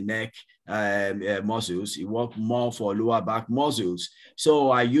on the neck muscles. It works more for lower back muscles.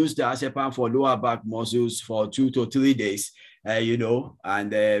 So I use diazepam for lower back muscles for 2 to 3 days.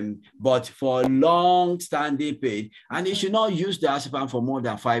 But for long-standing pain, and you should not use diazepam for more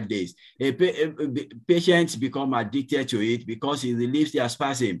than 5 days. Patients become addicted to it because it relieves their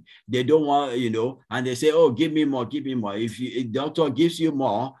spasm. They don't want, and they say, "Oh, give me more, give me more." If the doctor gives you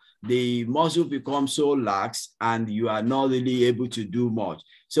more, the muscle becomes so lax, and you are not really able to do much.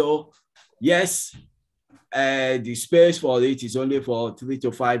 So, yes, the space for it is only for 3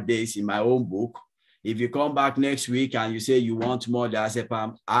 to 5 days in my own book. If you come back next week and you say you want more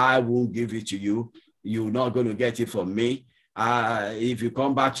diazepam, I won't give it to you. You're not going to get it from me. If you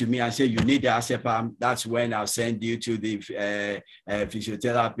come back to me and say you need diazepam, that's when I'll send you to the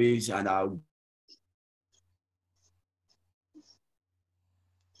physiotherapist, and I'll.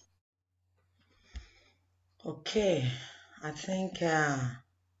 Okay. I think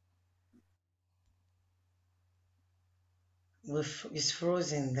it's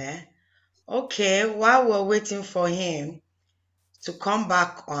frozen there. Okay, while we're waiting for him to come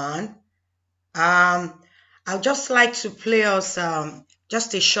back on, I'd just like to play us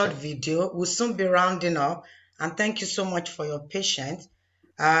just a short video. We'll soon be rounding up, and thank you so much for your patience.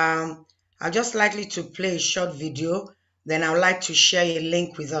 I'd just likely to play a short video, then I'd like to share a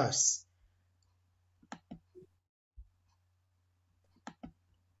link with us.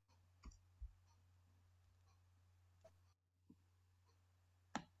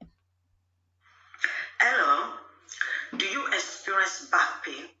 Hello, do you experience back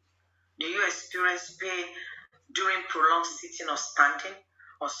pain? Do you experience pain during prolonged sitting or standing,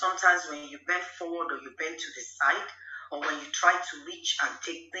 or sometimes when you bend forward or you bend to the side, or when you try to reach and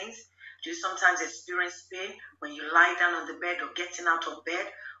take things? Do you sometimes experience pain when you lie down on the bed or getting out of bed,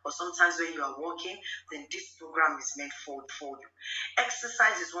 or sometimes when you are walking? Then this program is meant for you.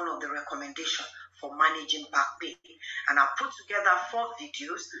 Exercise is one of the recommendations for managing back pain, and I put together 4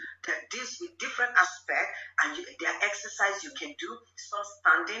 videos that deals with different aspects, and there are exercises you can do, some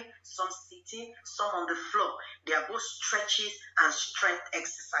standing, some sitting, some on the floor. They are both stretches and strength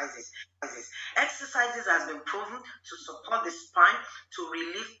exercises. Exercises has been proven to support the spine, to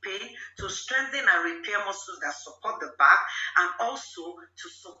relieve pain, to strengthen and repair muscles that support the back, and also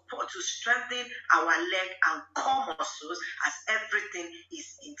to strengthen our leg and core muscles, as everything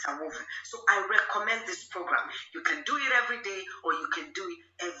is interwoven. So I recommend this program. You can do it every day, or you can do it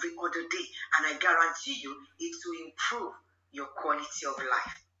every other day, and I guarantee you it will improve your quality of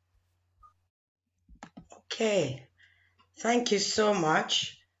life. Okay, thank you so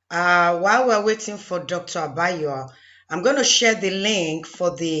much. While we're waiting for Dr. Abayo, I'm going to share the link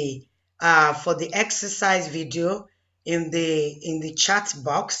for the exercise video in the chat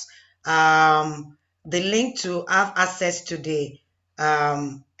box. The link to have access to the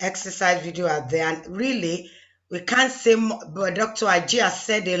exercise video are there, and really we can't say more, but Dr. Aji has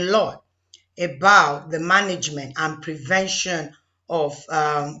said a lot about the management and prevention of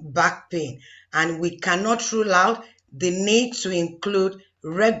back pain. And we cannot rule out the need to include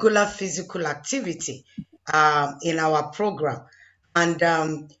regular physical activity in our program.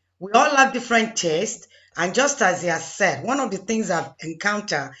 And we all have different tastes. And just as he has said, one of the things I've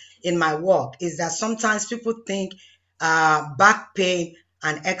encountered in my work is that sometimes people think back pain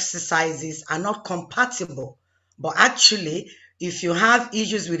and exercises are not compatible. But actually, if you have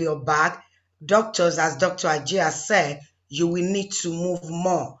issues with your back, doctors, as Dr. Ajay said, you will need to move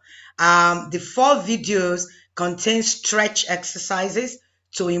more. The 4 videos contain stretch exercises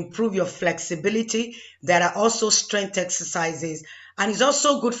to improve your flexibility. There are also strength exercises, and it's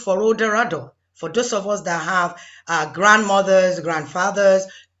also good for older adults. For those of us that have grandmothers, grandfathers,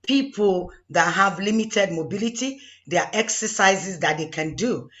 people that have limited mobility, there are exercises that they can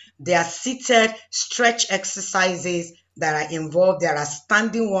do. There are seated stretch exercises that are involved. There are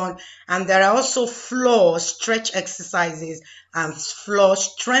standing ones, and there are also floor stretch exercises and floor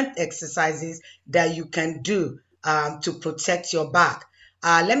strength exercises that you can do to protect your back.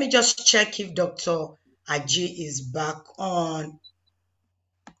 Let me just check if Dr. Aji is back on.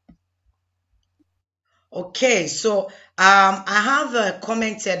 Okay, so I have a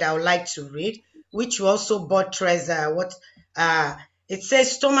comment here that I would like to read, which will also buttress what it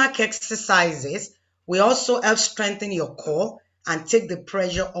says. Stomach exercises will also help strengthen your core and take the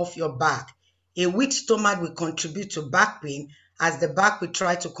pressure off your back. A weak stomach will contribute to back pain, as the back will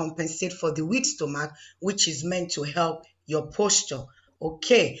try to compensate for the weak stomach, which is meant to help your posture.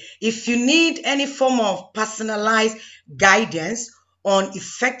 Okay, if you need any form of personalized guidance on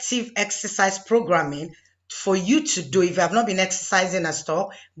effective exercise programming for you to do, if you have not been exercising at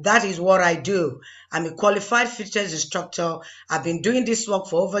all, that is what I do. I'm a qualified fitness instructor. I've been doing this work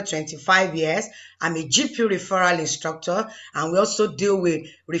for over 25 years. I'm a GP referral instructor, and we also deal with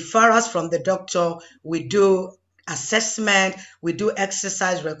referrals from the doctor. We do assessment, we do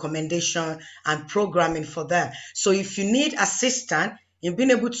exercise recommendation and programming for them. So if you need assistance in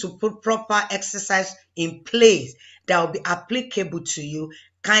being able to put proper exercise in place that will be applicable to you,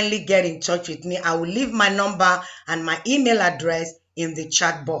 kindly get in touch with me. I will leave my number and my email address in the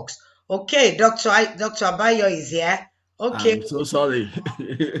chat box. Okay, Dr. Abayo is here. Okay. I'm so sorry.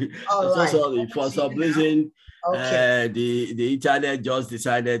 All I'm so right. sorry. Over For to you some now. reason, Okay. the internet just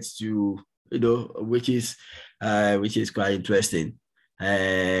decided to, which is quite interesting.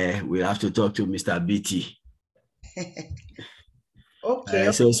 We have to talk to Mr. BT.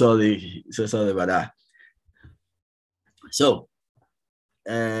 Okay. So sorry about that. So,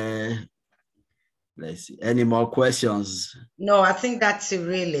 let's see. Any more questions? No, I think that's it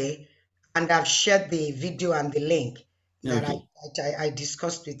really. And I've shared the video and the link. that Okay. I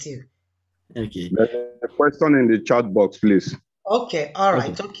discussed with you. Okay. There's a question in the chat box, please. Okay, all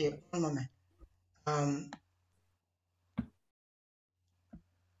right, Okay. okay. One moment. Um,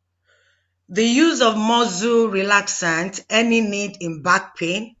 the use of muscle relaxant, any need in back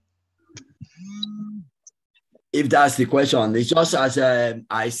pain? If that's the question, it's just as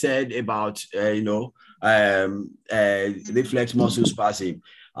I said about reflex muscle spasm.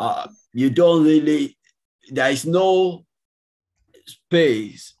 You don't really. There is no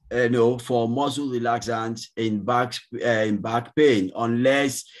space, for muscle relaxants in back pain,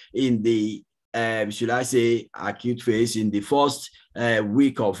 unless in the should I say acute phase in the first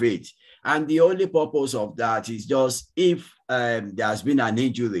week of it. And the only purpose of that is just if there has been an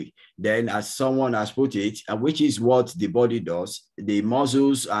injury, then as someone has put it, which is what the body does, the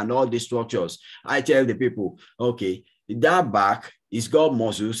muscles and all the structures. I tell the people, okay, that back, it's got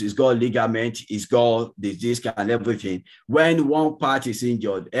muscles, it's got ligament, it's got the disc and everything. When one part is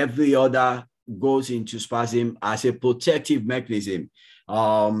injured, every other goes into spasm as a protective mechanism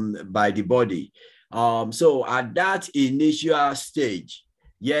by the body. So at that initial stage,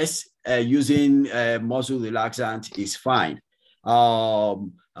 yes, using muscle relaxant is fine.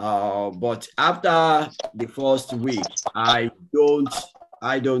 But after the first week, I don't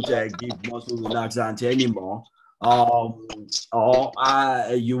give muscle relaxant anymore. Or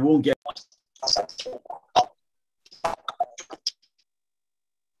you won't get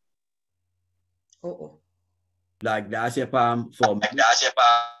Oh, like the diazepam for me.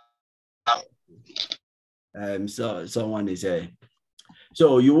 So someone is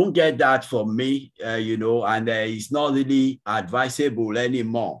so you won't get that from me, and it's not really advisable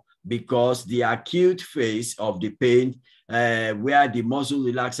anymore because the acute phase of the pain, where the muscle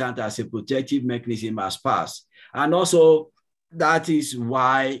relaxant as a protective mechanism has passed. And also, that is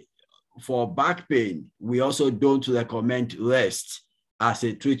why for back pain, we also don't recommend rest as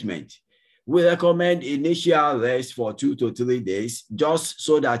a treatment. We recommend initial rest for 2 to 3 days, just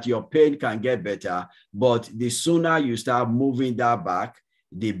so that your pain can get better. But the sooner you start moving that back,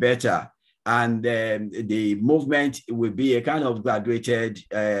 the better. And the movement will be a kind of graduated,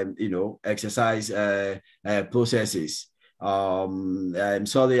 exercise processes. I'm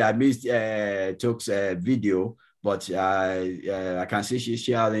sorry, I missed Took's video, but I can see she's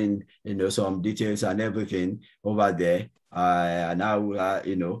sharing, some details and everything over there. And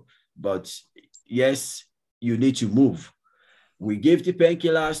now, but yes, you need to move. We give the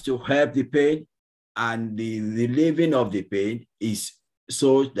painkillers to help the pain, and the relieving of the pain is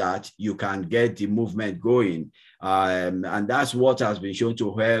so that you can get the movement going. And that's what has been shown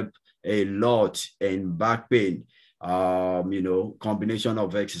to help a lot in back pain. Combination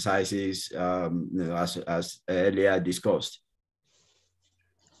of exercises, as earlier discussed.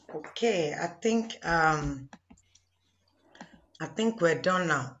 okay. I think we're done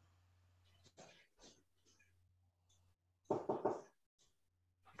now.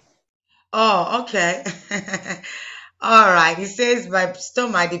 Oh, okay. All right. It says by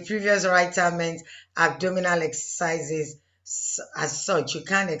stomach, the previous writer meant abdominal exercises. As such, you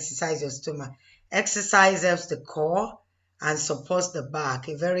can't exercise your stomach. Exercise helps the core and supports the back.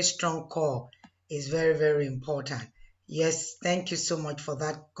 A very strong core is very, very important. Yes, thank you so much for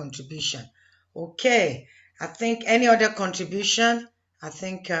that contribution. Okay. I think any other contribution? I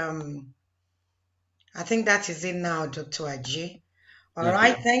think that is it now, Dr. Aji. All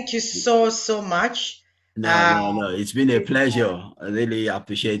right. Okay. Thank you so, so much. No, Uh, no, no. It's been a pleasure. I really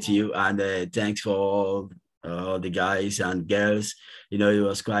appreciate you. And thanks for all the guys and girls. It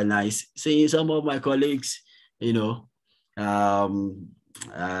was quite nice seeing some of my colleagues. You know, I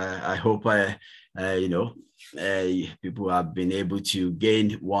hope, people have been able to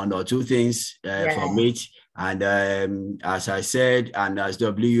gain one or two things from yeah. it. And as I said, and as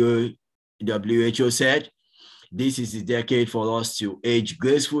WHO said, this is the decade for us to age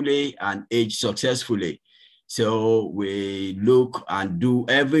gracefully and age successfully. So we look and do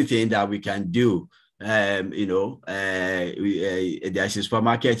everything that we can do. There's a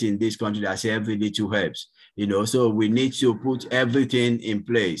supermarket in this country that says every little helps. So we need to put everything in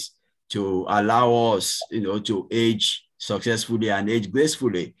place to allow us, to age successfully and age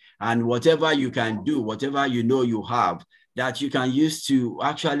gracefully. And whatever you can do, whatever you have, that you can use to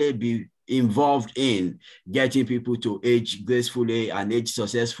actually be involved in getting people to age gracefully and age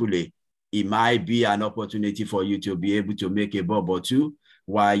successfully, it might be an opportunity for you to be able to make a bob or two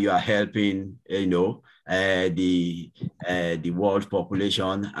while you are helping, the world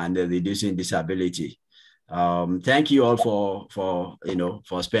population and reducing disability. Thank you all for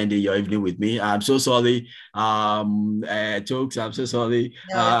for spending your evening with me. I'm so sorry, Tokes. I'm so sorry.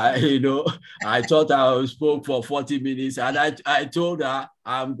 I thought I spoke for 40 minutes, and I told her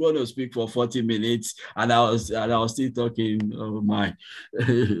I'm going to speak for 40 minutes, and I was still talking. Oh my!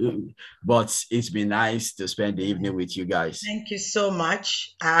 But it's been nice to spend the evening with you guys. Thank you so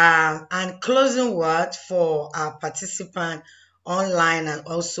much. And closing word for our participant online and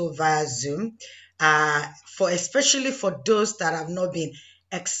also via Zoom. Especially for those that have not been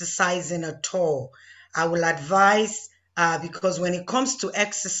exercising at all, I will advise, because when it comes to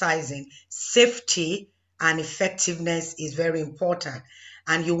exercising, safety and effectiveness is very important,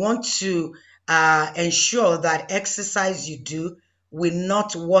 and you want to ensure that exercise you do will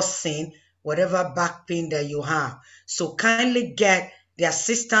not worsen whatever back pain that you have. So kindly get the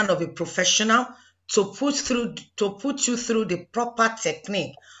assistance of a professional to put you through the proper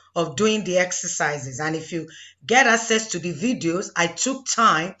technique of doing the exercises. And if you get access to the videos, I took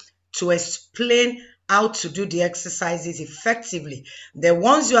time to explain how to do the exercises effectively. Then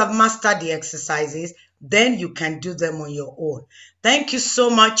once you have mastered the exercises, then you can do them on your own. Thank you so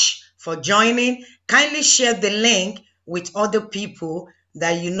much for joining. Kindly share the link with other people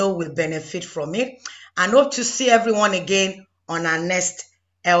that you know will benefit from it, and hope to see everyone again on our next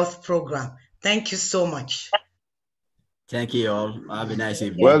health program. Thank you so much. Thank you all. Have a nice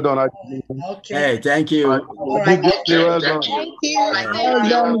evening. Well done. Okay. Hey, thank you. All right. Well done. Thank you. Well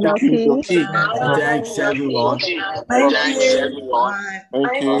done, Doki. Thanks, everyone. Thank you. Bye.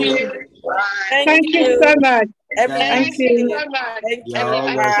 Thank you. Thank you so much. Thank Thank you. You're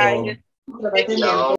welcome.